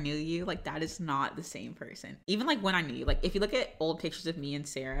before I knew you, like, that is not the same person. Even, like, when I knew you. Like, if you look at old pictures of me and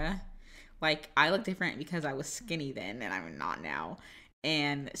Sarah, like, I look different because I was skinny then and I'm not now.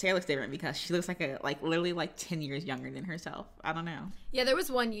 And Sarah looks different because she looks like literally 10 years younger than herself. I don't know. Yeah, there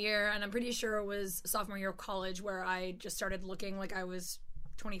was 1 year, and I'm pretty sure it was sophomore year of college, where I just started looking like I was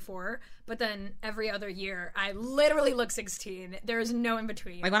 24, but then every other year I literally look 16. There is no in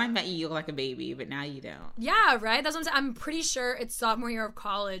between. Like, when I met you, you looked like a baby, but now you don't. Yeah, right? That's what I'm saying. I'm pretty sure it's sophomore year of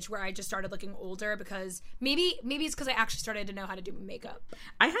college where I just started looking older, because maybe it's because I actually started to know how to do makeup.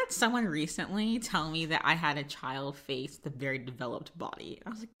 I had someone recently tell me that I had a child face with a very developed body.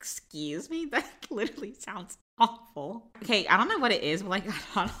 I was like, excuse me? That literally sounds awful. Okay, I don't know what it is, but, like,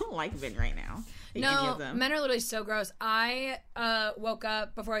 I don't like men right now. No, men are literally so gross. I woke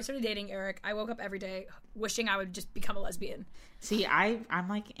up, before I started dating Eric, I woke up every day wishing I would just become a lesbian. See, I'm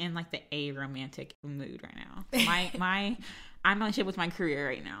like in like the aromantic mood right now. I'm on shit with my career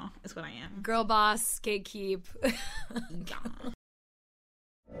right now. Is what I am. Girl boss, gatekeep.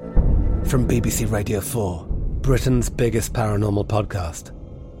 From BBC Radio 4, Britain's biggest paranormal podcast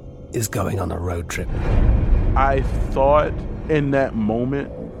is going on a road trip. I thought in that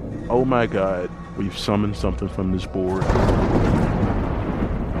moment, oh my God, we've summoned something from this board.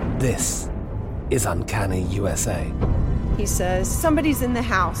 This is Uncanny USA. He says, somebody's in the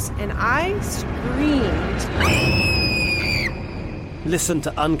house, and I screamed. Listen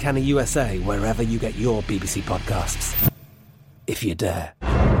to Uncanny USA wherever you get your BBC podcasts, if you dare.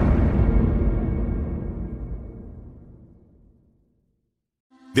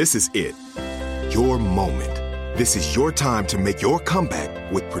 This is it. Your moment. This is your time to make your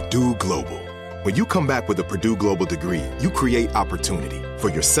comeback with Purdue Global. When you come back with a Purdue Global degree, you create opportunity for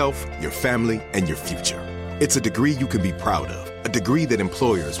yourself, your family, and your future. It's a degree you can be proud of, a degree that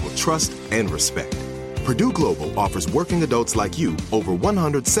employers will trust and respect. Purdue Global offers working adults like you over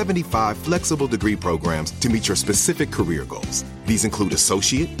 175 flexible degree programs to meet your specific career goals. These include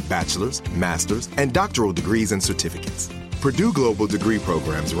associate, bachelor's, master's, and doctoral degrees and certificates. Purdue Global degree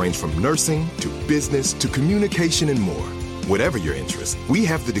programs range from nursing to business to communication and more. Whatever your interest, we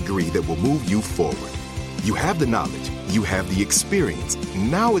have the degree that will move you forward. You have the knowledge, you have the experience.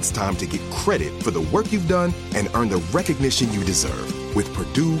 Now it's time to get credit for the work you've done and earn the recognition you deserve with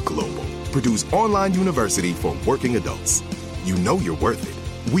Purdue Global, Purdue's online university for working adults. You know you're worth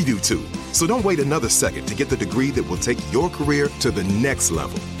it. We do too. So don't wait another second to get the degree that will take your career to the next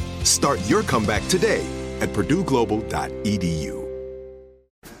level. Start your comeback today at purdueglobal.edu.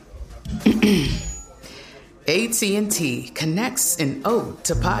 AT&T connects an ode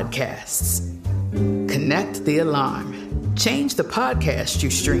to podcasts. Connect the alarm. Change the podcast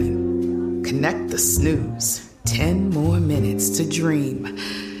you stream. Connect the snooze. 10 more minutes to dream.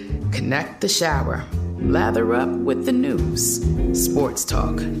 Connect the shower. Lather up with the news. Sports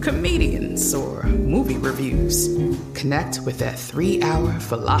talk, comedians, or movie reviews. Connect with that 3-hour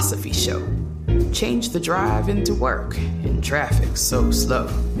philosophy show. Change the drive into work in traffic so slow.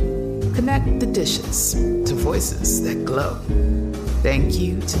 Connect the dishes to voices that glow. Thank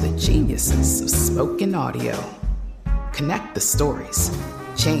you to the geniuses of spoken audio. Connect the stories.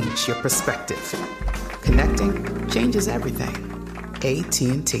 Change your perspective. Connecting changes everything.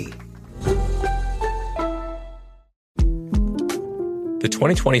 AT&T. The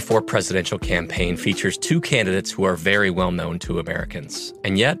 2024 presidential campaign features two candidates who are very well known to Americans.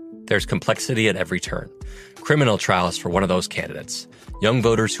 And yet, there's complexity at every turn. Criminal trials for one of those candidates. Young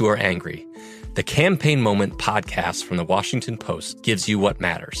voters who are angry. The Campaign Moment podcast from the Washington Post gives you what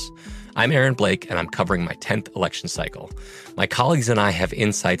matters. I'm Aaron Blake, and I'm covering my 10th election cycle. My colleagues and I have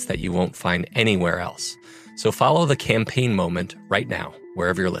insights that you won't find anywhere else. So follow the Campaign Moment right now,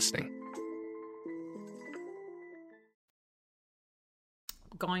 wherever you're listening.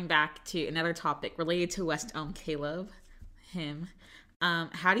 going back to another topic related to West Elm Caleb, him.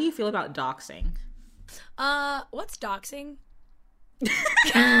 How do you feel about doxing? What's doxing?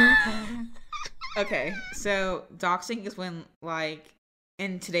 Okay, so doxing is when, like,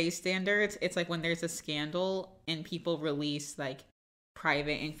 in today's standards, it's like when there's a scandal and people release, like,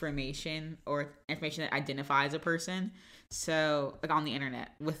 private information or information that identifies a person. So, like, on the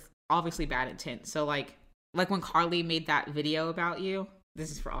internet with obviously bad intent. So, like when Carly made that video about you. This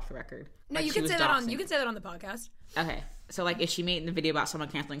is for off the record. No, like, you can say that on. You can say that on the podcast. Okay, so like if she made the video about someone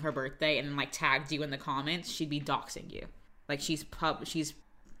canceling her birthday and then like tagged you in the comments, she'd be doxing you. Like she's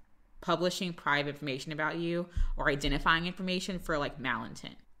publishing private information about you or identifying information for like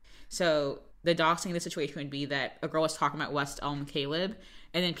malintent. So the doxing of the situation would be that a girl was talking about West Elm Caleb,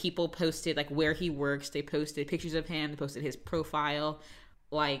 and then people posted like where he works. They posted pictures of him. They posted his profile.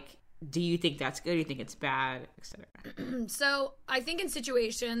 Like, do you think that's good? Do you think it's bad, etc.? So I think in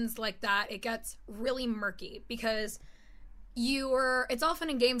situations like that, it gets really murky because it's all fun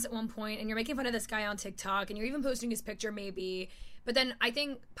and games at one point, and you're making fun of this guy on TikTok, and you're even posting his picture maybe. But then I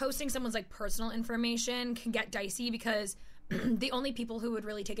think posting someone's like personal information can get dicey because the only people who would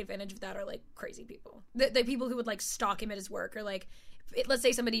really take advantage of that are like crazy people. The people who would like stalk him at his work, or like, let's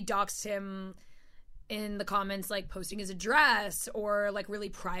say somebody doxed him in the comments, like posting his address or like really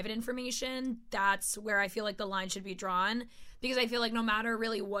private information. That's where I feel like the line should be drawn, because I feel like no matter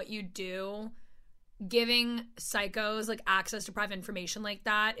really what you do, giving psychos like access to private information like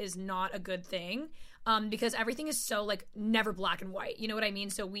that is not a good thing, because everything is so like never black and white. You know what I mean?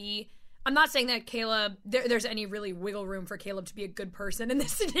 So I'm not saying that Caleb, there's any really wiggle room for Caleb to be a good person in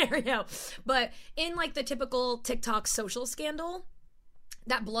this scenario, but in like the typical TikTok social scandal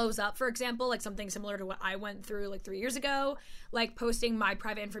that blows up, for example, like something similar to what I went through like 3 years ago, like posting my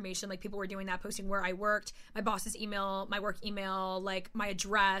private information, like people were doing that, posting where I worked, my boss's email, my work email, like my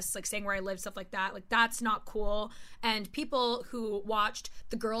address, like saying where I live, stuff like that. Like that's not cool. And people who watched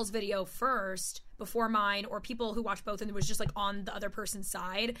the girl's video first before mine, or people who watched both and was just like on the other person's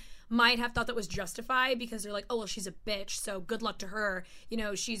side, might have thought that was justified because they're like, oh, well, she's a bitch, so good luck to her. You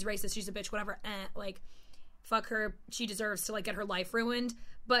know, she's racist, she's a bitch, whatever. Like, fuck her, she deserves to like get her life ruined.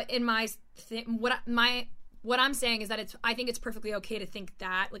 But in what I'm saying is that I think it's perfectly okay to think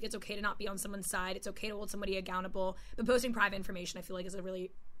that, like, it's okay to not be on someone's side, it's okay to hold somebody accountable, but posting private information I feel like is a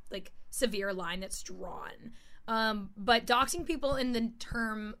really like severe line that's drawn. But doxing people in the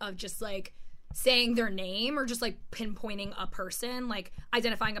term of just like saying their name or just like pinpointing a person, like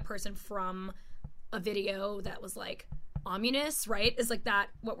identifying a person from a video that was like ominous, right, is like that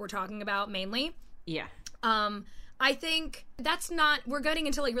what we're talking about mainly. Yeah. I think we're getting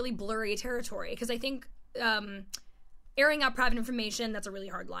into like really blurry territory, because I think airing out private information, that's a really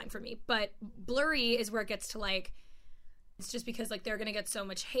hard line for me. But blurry is where it gets to like, it's just because like they're gonna get so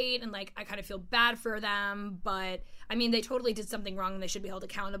much hate and like I kind of feel bad for them, but I mean they totally did something wrong and they should be held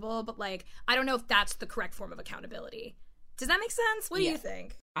accountable, but like I don't know if that's the correct form of accountability. Does that make sense? What do you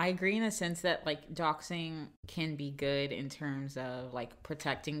think? I agree in the sense that like doxing can be good in terms of like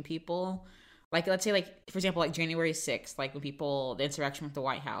protecting people. Like, let's say, like, for example, like January 6th, like when the insurrection with the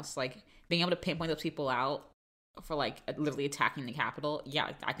White House, like being able to pinpoint those people out for like literally attacking the Capitol.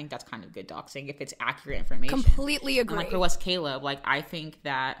 Yeah, I think that's kind of good doxing if it's accurate information. Completely agree. And like for West Caleb, like I think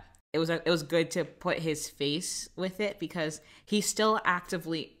that it was good to put his face with it because he's still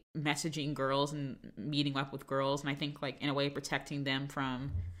actively messaging girls and meeting up with girls. And I think like in a way protecting them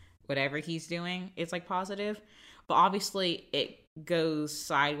from whatever he's doing is like positive. But obviously it goes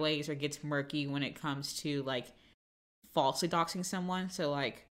sideways or gets murky when it comes to like falsely doxing someone. So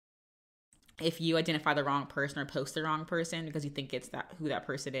like if you identify the wrong person or post the wrong person because you think it's who that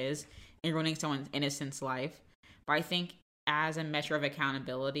person is and ruining someone's innocent's life. But I think as a measure of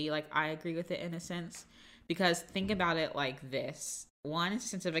accountability, like I agree with it in a sense, because think about it like this. One is a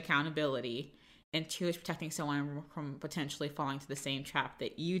sense of accountability, and two is protecting someone from potentially falling to the same trap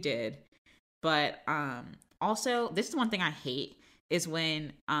that you did. But also, this is one thing I hate is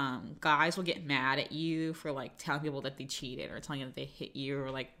when guys will get mad at you for like telling people that they cheated or telling you that they hit you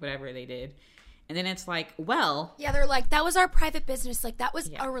or like whatever they did. And then it's like, well... Yeah, they're like, that was our private business. Like, that was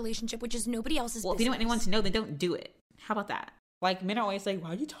our relationship, which is nobody else's business. Well, if you don't want anyone to know, then don't do it. How about that? Like, men are always like, why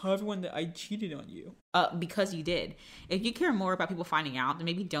did you tell everyone that I cheated on you? Because you did. If you care more about people finding out, then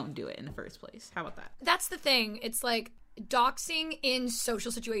maybe don't do it in the first place. How about that? That's the thing. It's like doxing in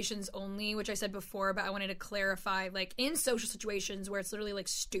social situations only, which I said before, but I wanted to clarify, like in social situations where it's literally like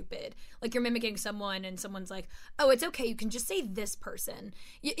stupid, like you're mimicking someone and someone's like, oh, it's okay, you can just say this person,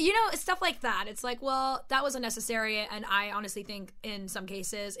 you know, stuff like that. It's like, well, that was unnecessary, and I honestly think in some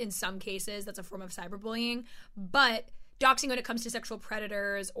cases that's a form of cyberbullying. But doxing when it comes to sexual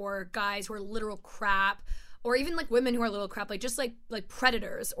predators or guys who are literal crap, or even like women who are literal crap, like just like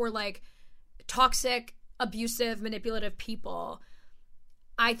predators or like toxic, abusive, manipulative people.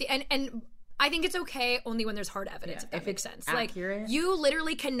 I think and I think it's okay only when there's hard evidence, if that makes sense. Accurate. Like, you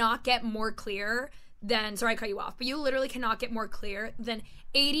literally cannot get more clear than, sorry I cut you off, but you literally cannot get more clear than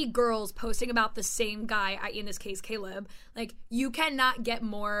 80 girls posting about the same guy, i.e. in this case, Caleb. Like, you cannot get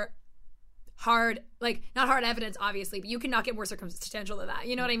more hard, like, not hard evidence, obviously, but you cannot get more circumstantial than that.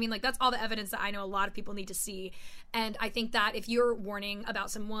 You know what I mean? Like, that's all the evidence that I know a lot of people need to see. And I think that if you're warning about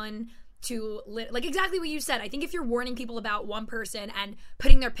someone to, like, exactly what you said, I think if you're warning people about one person and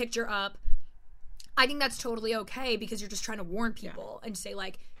putting their picture up, I think that's totally okay, because you're just trying to warn people and say,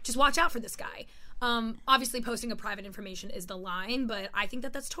 like, just watch out for this guy. Obviously, posting a private information is the line, but I think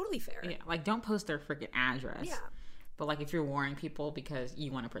that that's totally fair. Yeah, like, don't post their freaking address. Yeah. But, like, if you're warning people because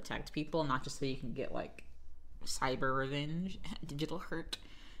you want to protect people, not just so you can get, like, cyber revenge, digital hurt,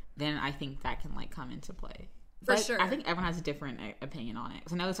 then I think that can, like, come into play. For but sure. I think everyone has a different opinion on it.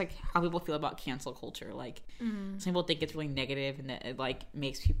 Because I know it's, like, how people feel about cancel culture. Like, some people think it's really negative and that it, like,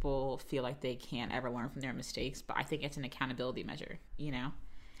 makes people feel like they can't ever learn from their mistakes. But I think it's an accountability measure, you know?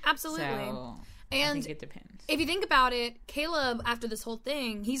 Absolutely. So, and I think it depends. If you think about it, Caleb, after this whole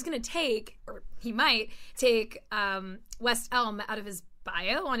thing, he's going to take, or he might take, West Elm out of his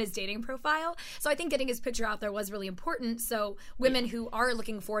bio on his dating profile. So I think getting his picture out there was really important. So women who are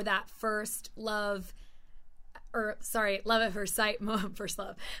looking for that first love, or sorry, love at first sight, first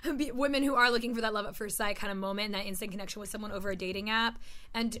love. Women who are looking for that love at first sight kind of moment, that instant connection with someone over a dating app.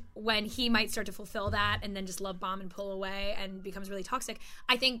 And when he might start to fulfill that and then just love bomb and pull away and becomes really toxic,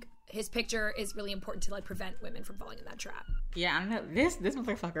 I think his picture is really important to, like, prevent women from falling in that trap. Yeah, I don't know. This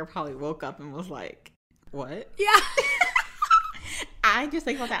motherfucker probably woke up and was like, what? Yeah. I just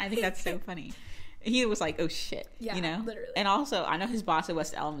think about that. I think that's so funny. He was like, oh shit, yeah, you know? Literally. And also, I know his boss at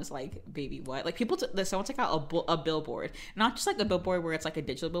West Elm is like, baby, what? Like, someone took out a billboard. Not just like a billboard where it's like a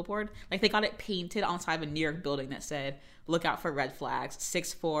digital billboard. Like, they got it painted on the side of a New York building that said, look out for red flags.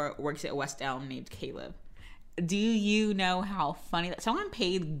 6'4", works at West Elm, named Caleb. Do you know how funny that? Someone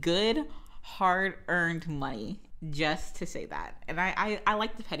paid good, hard-earned money just to say that. And I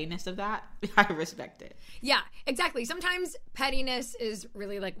like the pettiness of that. I respect it. Yeah, exactly. Sometimes pettiness is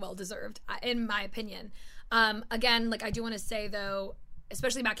really, like, well-deserved, in my opinion. Again, like, I do want to say, though,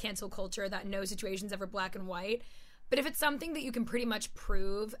 especially about cancel culture, that no situation's ever black and white. But if it's something that you can pretty much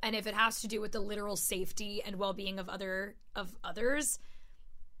prove, and if it has to do with the literal safety and well-being of others,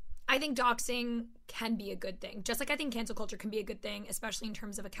 I think doxing can be a good thing. Just like I think cancel culture can be a good thing, especially in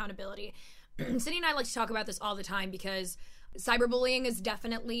terms of accountability. Sydney and I like to talk about this all the time because cyberbullying is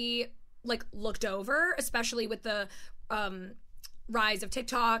definitely, like, looked over, especially with the rise of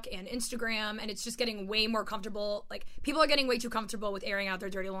TikTok and Instagram, and it's just getting way more comfortable. Like, people are getting way too comfortable with airing out their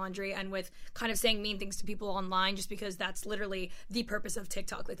dirty laundry and with kind of saying mean things to people online, just because that's literally the purpose of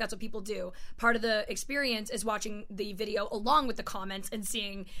TikTok. Like, that's what people do. Part of the experience is watching the video along with the comments and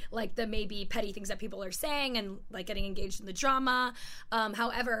seeing, like, the maybe petty things that people are saying and, like, getting engaged in the drama.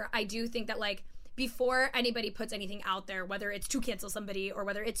 However, I do think that, like, before anybody puts anything out there, whether it's to cancel somebody or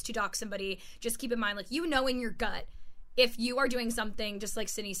whether it's to dox somebody, just keep in mind, like, you know in your gut, if you are doing something, just like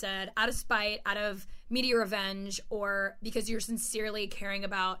Sydney said, out of spite, out of media revenge, or because you're sincerely caring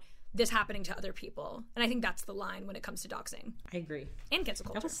about this happening to other people. And I think that's the line when it comes to doxing. I agree. And cancel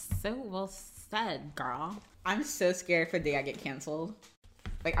culture. That was so well said, girl. I'm so scared for the day I get canceled.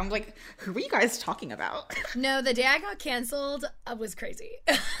 Like, I'm like, who are you guys talking about? No, the day I got canceled was crazy.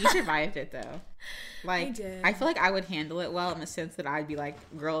 You survived it, though. Like, I did. I feel like I would handle it well in the sense that I'd be like,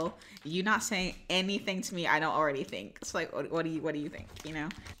 girl, you not saying anything to me I don't already think. It's like, what do you think, you know?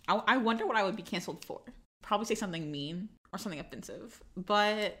 I wonder what I would be canceled for. Probably say something mean or something offensive.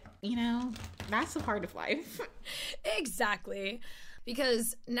 But, you know, that's the part of life. Exactly.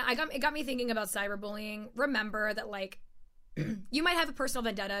 Because now it got me thinking about cyberbullying. Remember that, like, you might have a personal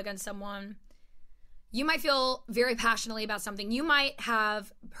vendetta against someone. You might feel very passionately about something. You might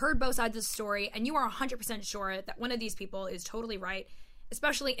have heard both sides of the story, and you are 100% sure that one of these people is totally right,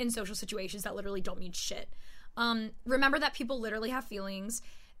 especially in social situations that literally don't mean shit. Remember that people literally have feelings.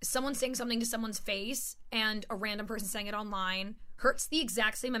 Someone saying something to someone's face and a random person saying it online hurts the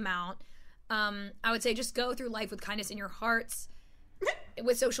exact same amount. I would say just go through life with kindness in your hearts.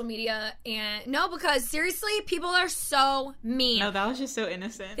 With social media, and no, because seriously, people are so mean. No, that was just so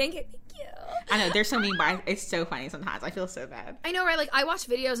innocent. Thank you. I know they're so mean, but it's so funny sometimes. I feel so bad. I know, right? Like, I watch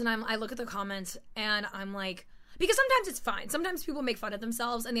videos and I look at the comments and I'm like, because sometimes it's fine. Sometimes people make fun of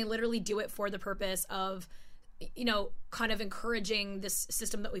themselves and they literally do it for the purpose of you know, kind of encouraging this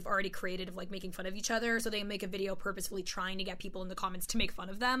system that we've already created of like making fun of each other. So they make a video purposefully trying to get people in the comments to make fun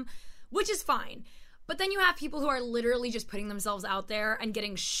of them, which is fine. But then you have people who are literally just putting themselves out there and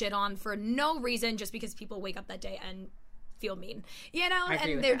getting shit on for no reason just because people wake up that day and feel mean, you know,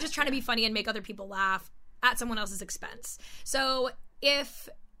 and they're just trying to be funny and make other people laugh at someone else's expense. So if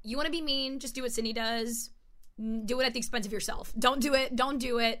you want to be mean, just do what Sydney does. Do it at the expense of yourself. Don't do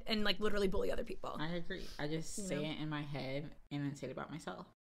it and like literally bully other people. I agree. I just say it in my head and then say it about myself.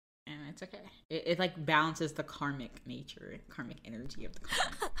 And it's okay. It like balances the karmic energy of the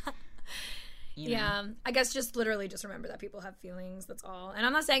comment. You know? Yeah, I guess just literally just remember that people have feelings. That's all. And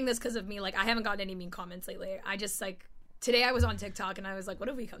I'm not saying this because of me. Like, I haven't gotten any mean comments lately. I just like, today I was on TikTok and I was like, what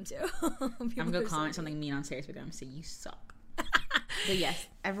have we come to? I'm going to comment something mean on Sarah's video. I'm going to say, you suck. But yes,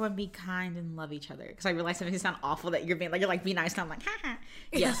 everyone be kind and love each other. Because I realize sometimes it sounds awful that you're being like, you're like, be nice. And I'm like, haha.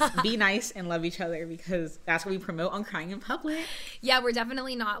 Yes, be nice and love each other because that's what we promote on Crying in Public. Yeah, we're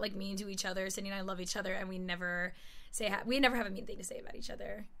definitely not like mean to each other. Sydney and I love each other and we never have a mean thing to say about each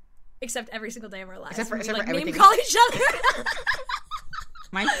other. Except every single day of our lives. Except for name everything. Call each other.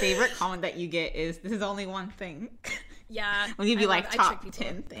 My favorite comment that you get is, this is only one thing. Yeah. When you be like, top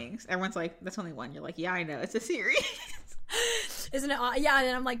 10 things. Everyone's like, that's only one. You're like, yeah, I know. It's a series. Isn't it? Yeah, and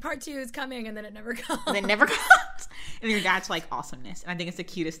then I'm like, part 2 is coming, and then it never comes. And it never comes. And your dad's like, awesomeness. And I think it's the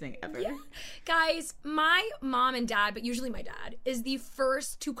cutest thing ever. Yeah. Guys, my mom and dad, but usually my dad, is the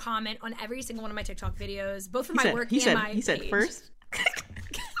first to comment on every single one of my TikTok videos, both for my work and my He said page. First?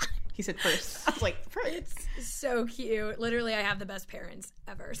 He said first. I was like, first. It's so cute. Literally, I have the best parents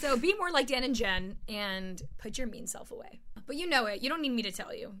ever. So be more like Dan and Jen and put your mean self away. But you know it. You don't need me to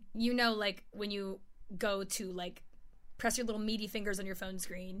tell you. You know, like, when you go to, like, press your little meaty fingers on your phone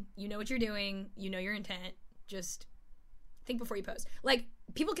screen, you know what you're doing. You know your intent. Just think before you post. Like,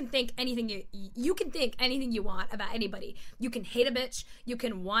 people can think anything you can think anything you want about anybody. You can hate a bitch. You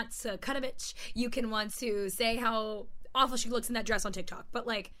can want to cut a bitch. You can want to say how awful she looks in that dress on TikTok. But,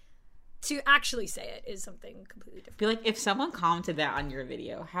 like, to actually say it is something completely different. Be like, if someone commented that on your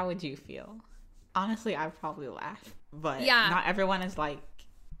video, how would you feel? Honestly, I'd probably laugh. But not everyone is like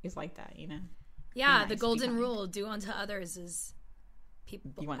that, you know? Yeah, nice, the golden rule, do unto others as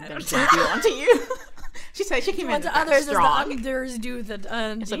people. You want them to do unto you. She said she came in to others strong. As the others do the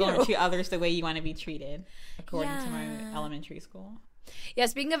It's like going to treat others the way you want to be treated, according to my elementary school. Yeah,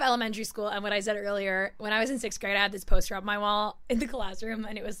 speaking of elementary school and what I said earlier, when I was in 6th grade, I had this poster on my wall in the classroom,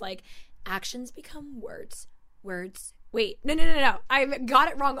 and it was like, actions become words. Wait, no. I got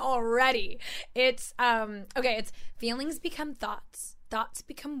it wrong already. It's, okay, it's feelings become thoughts. Thoughts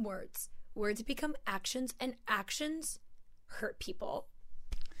become words. Words become actions, and actions hurt people.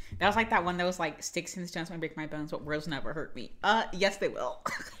 That was like that one that was like, sticks and stones might break my bones, but words never hurt me. Yes, they will.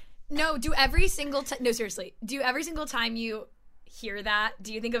 No, do every single time, no, seriously, do every single time you hear that,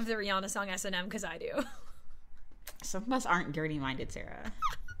 do you think of the Rihanna song S&M? Because I do. Some of us aren't dirty-minded, Sarah.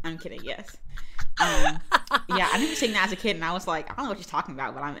 I'm kidding, yes. Yeah, I didn't sing that as a kid, and I was like, I don't know what she's talking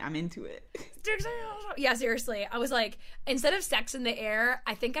about, but I'm into it. Yeah, seriously. I was like, instead of sex in the air,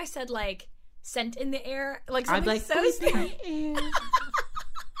 I think I said, like, scent in the air. Like, something like, so stupid.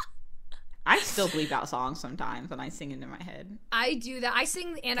 I still bleep out songs sometimes when I sing into my head. I do that. I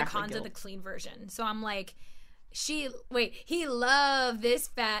sing Anaconda, the clean version. So I'm like, he loved this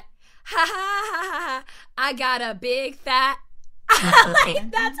fat. Ha ha ha ha. I got a big fat.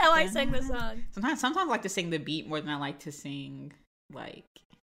 Like, that's how I sing the song. Sometimes I like to sing the beat more than I like to sing, like,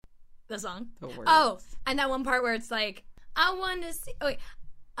 the song. The words. Oh, and that one part where it's like, I want to see. Oh,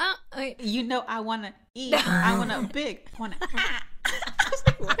 wait. You know, I want to eat. I want to big. Want to. I was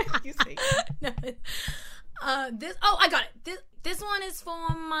like, what are you saying? No. I got it. This one is for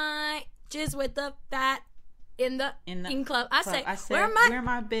my jizz with the fat in the club. I say, where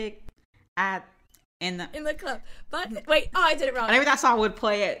my big at. In the club. But wait, I did it wrong. Whenever that song would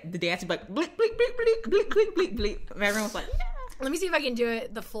play at the dance, it'd be like bleep, bleep, bleep, bleep, bleep, bleep, bleep, bleep. And everyone was like, yeah. Let me see if I can do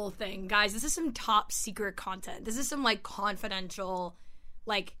it the full thing. Guys, this is some top secret content. This is some like confidential,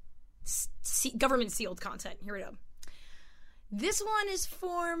 like government sealed content. Here we go. This one is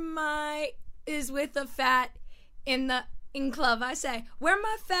with the fat in club. I say, where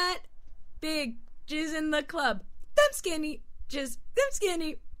my fat big jizz in the club. Them skinny jizz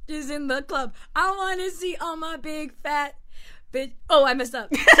in the club. I want to see all my big fat bitch. Oh, I messed up.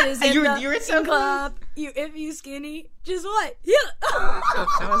 You were so club. If you skinny, just what? Yeah.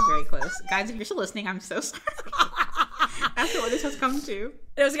 That was very close, guys. If you're still listening, I'm so sorry. That's what this has come to.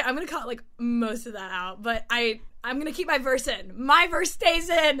 I'm gonna cut like most of that out, but I'm gonna keep my verse in. My verse stays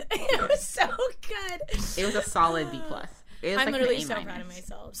in. It was so good. It was a solid B+. It's I'm like literally an A-. so proud of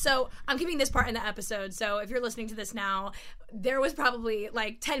myself. So I'm keeping this part in the episode. So if you're listening to this now, there was probably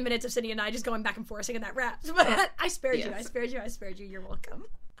like 10 minutes of Sydney and I just going back and forth singing that rap. But I spared you. I spared you. I spared you. You're welcome.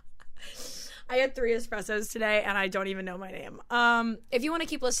 I had 3 espressos today, and I don't even know my name. If you want to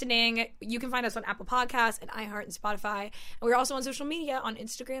keep listening, you can find us on Apple Podcasts and iHeart and Spotify. And we're also on social media on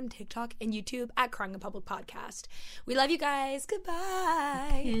Instagram, TikTok, and YouTube at Crying in Public Podcast. We love you guys.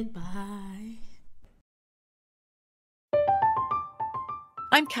 Goodbye. Goodbye.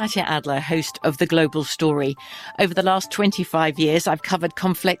 I'm Katya Adler, host of The Global Story. Over the last 25 years, I've covered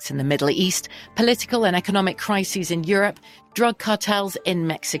conflicts in the Middle East, political and economic crises in Europe, drug cartels in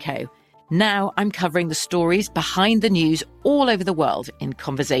Mexico. Now I'm covering the stories behind the news all over the world in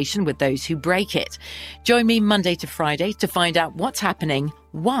conversation with those who break it. Join me Monday to Friday to find out what's happening,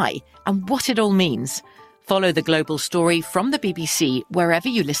 why, and what it all means. Follow The Global Story from the BBC wherever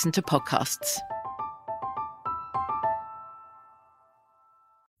you listen to podcasts.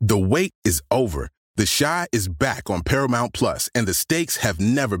 The wait is over. The Chi is back on Paramount Plus, and the stakes have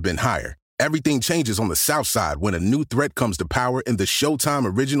never been higher. Everything changes on the South Side when a new threat comes to power in the Showtime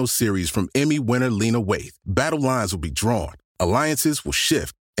original series from Emmy winner Lena Waithe. Battle lines will be drawn, alliances will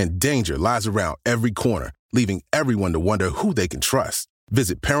shift, and danger lies around every corner, leaving everyone to wonder who they can trust.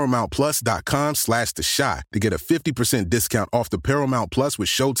 Visit ParamountPlus.com/The Chi to get a 50% discount off the Paramount Plus with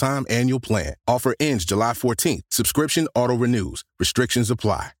Showtime annual plan. Offer ends July 14th. Subscription auto-renews. Restrictions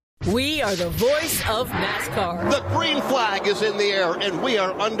apply. We are the voice of NASCAR. The green flag is in the air, and we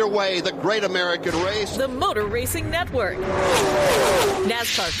are underway. The Great American Race. The Motor Racing Network.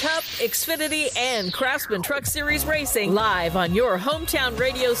 NASCAR Cup, Xfinity, and Craftsman Truck Series Racing live on your hometown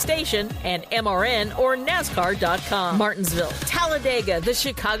radio station and MRN or NASCAR.com. Martinsville, Talladega, the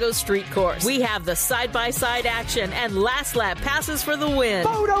Chicago Street Course. We have the side-by-side action and last lap passes for the win.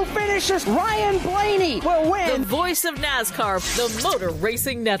 Photo finishes. Ryan Blaney will win. The voice of NASCAR, the Motor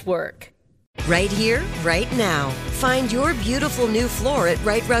Racing Network. Right here, right now. Find your beautiful new floor at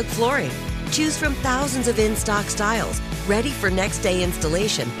Right Rug Flooring. Choose from thousands of in-stock styles, ready for next day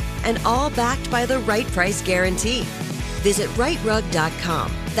installation, and all backed by the right price guarantee. Visit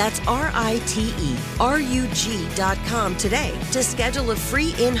rightrug.com. That's RITERUG.com today to schedule a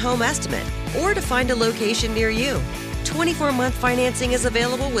free in-home estimate or to find a location near you. 24-month financing is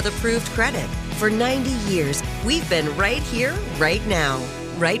available with approved credit. For 90 years, we've been right here, right now.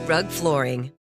 Right Rug Flooring.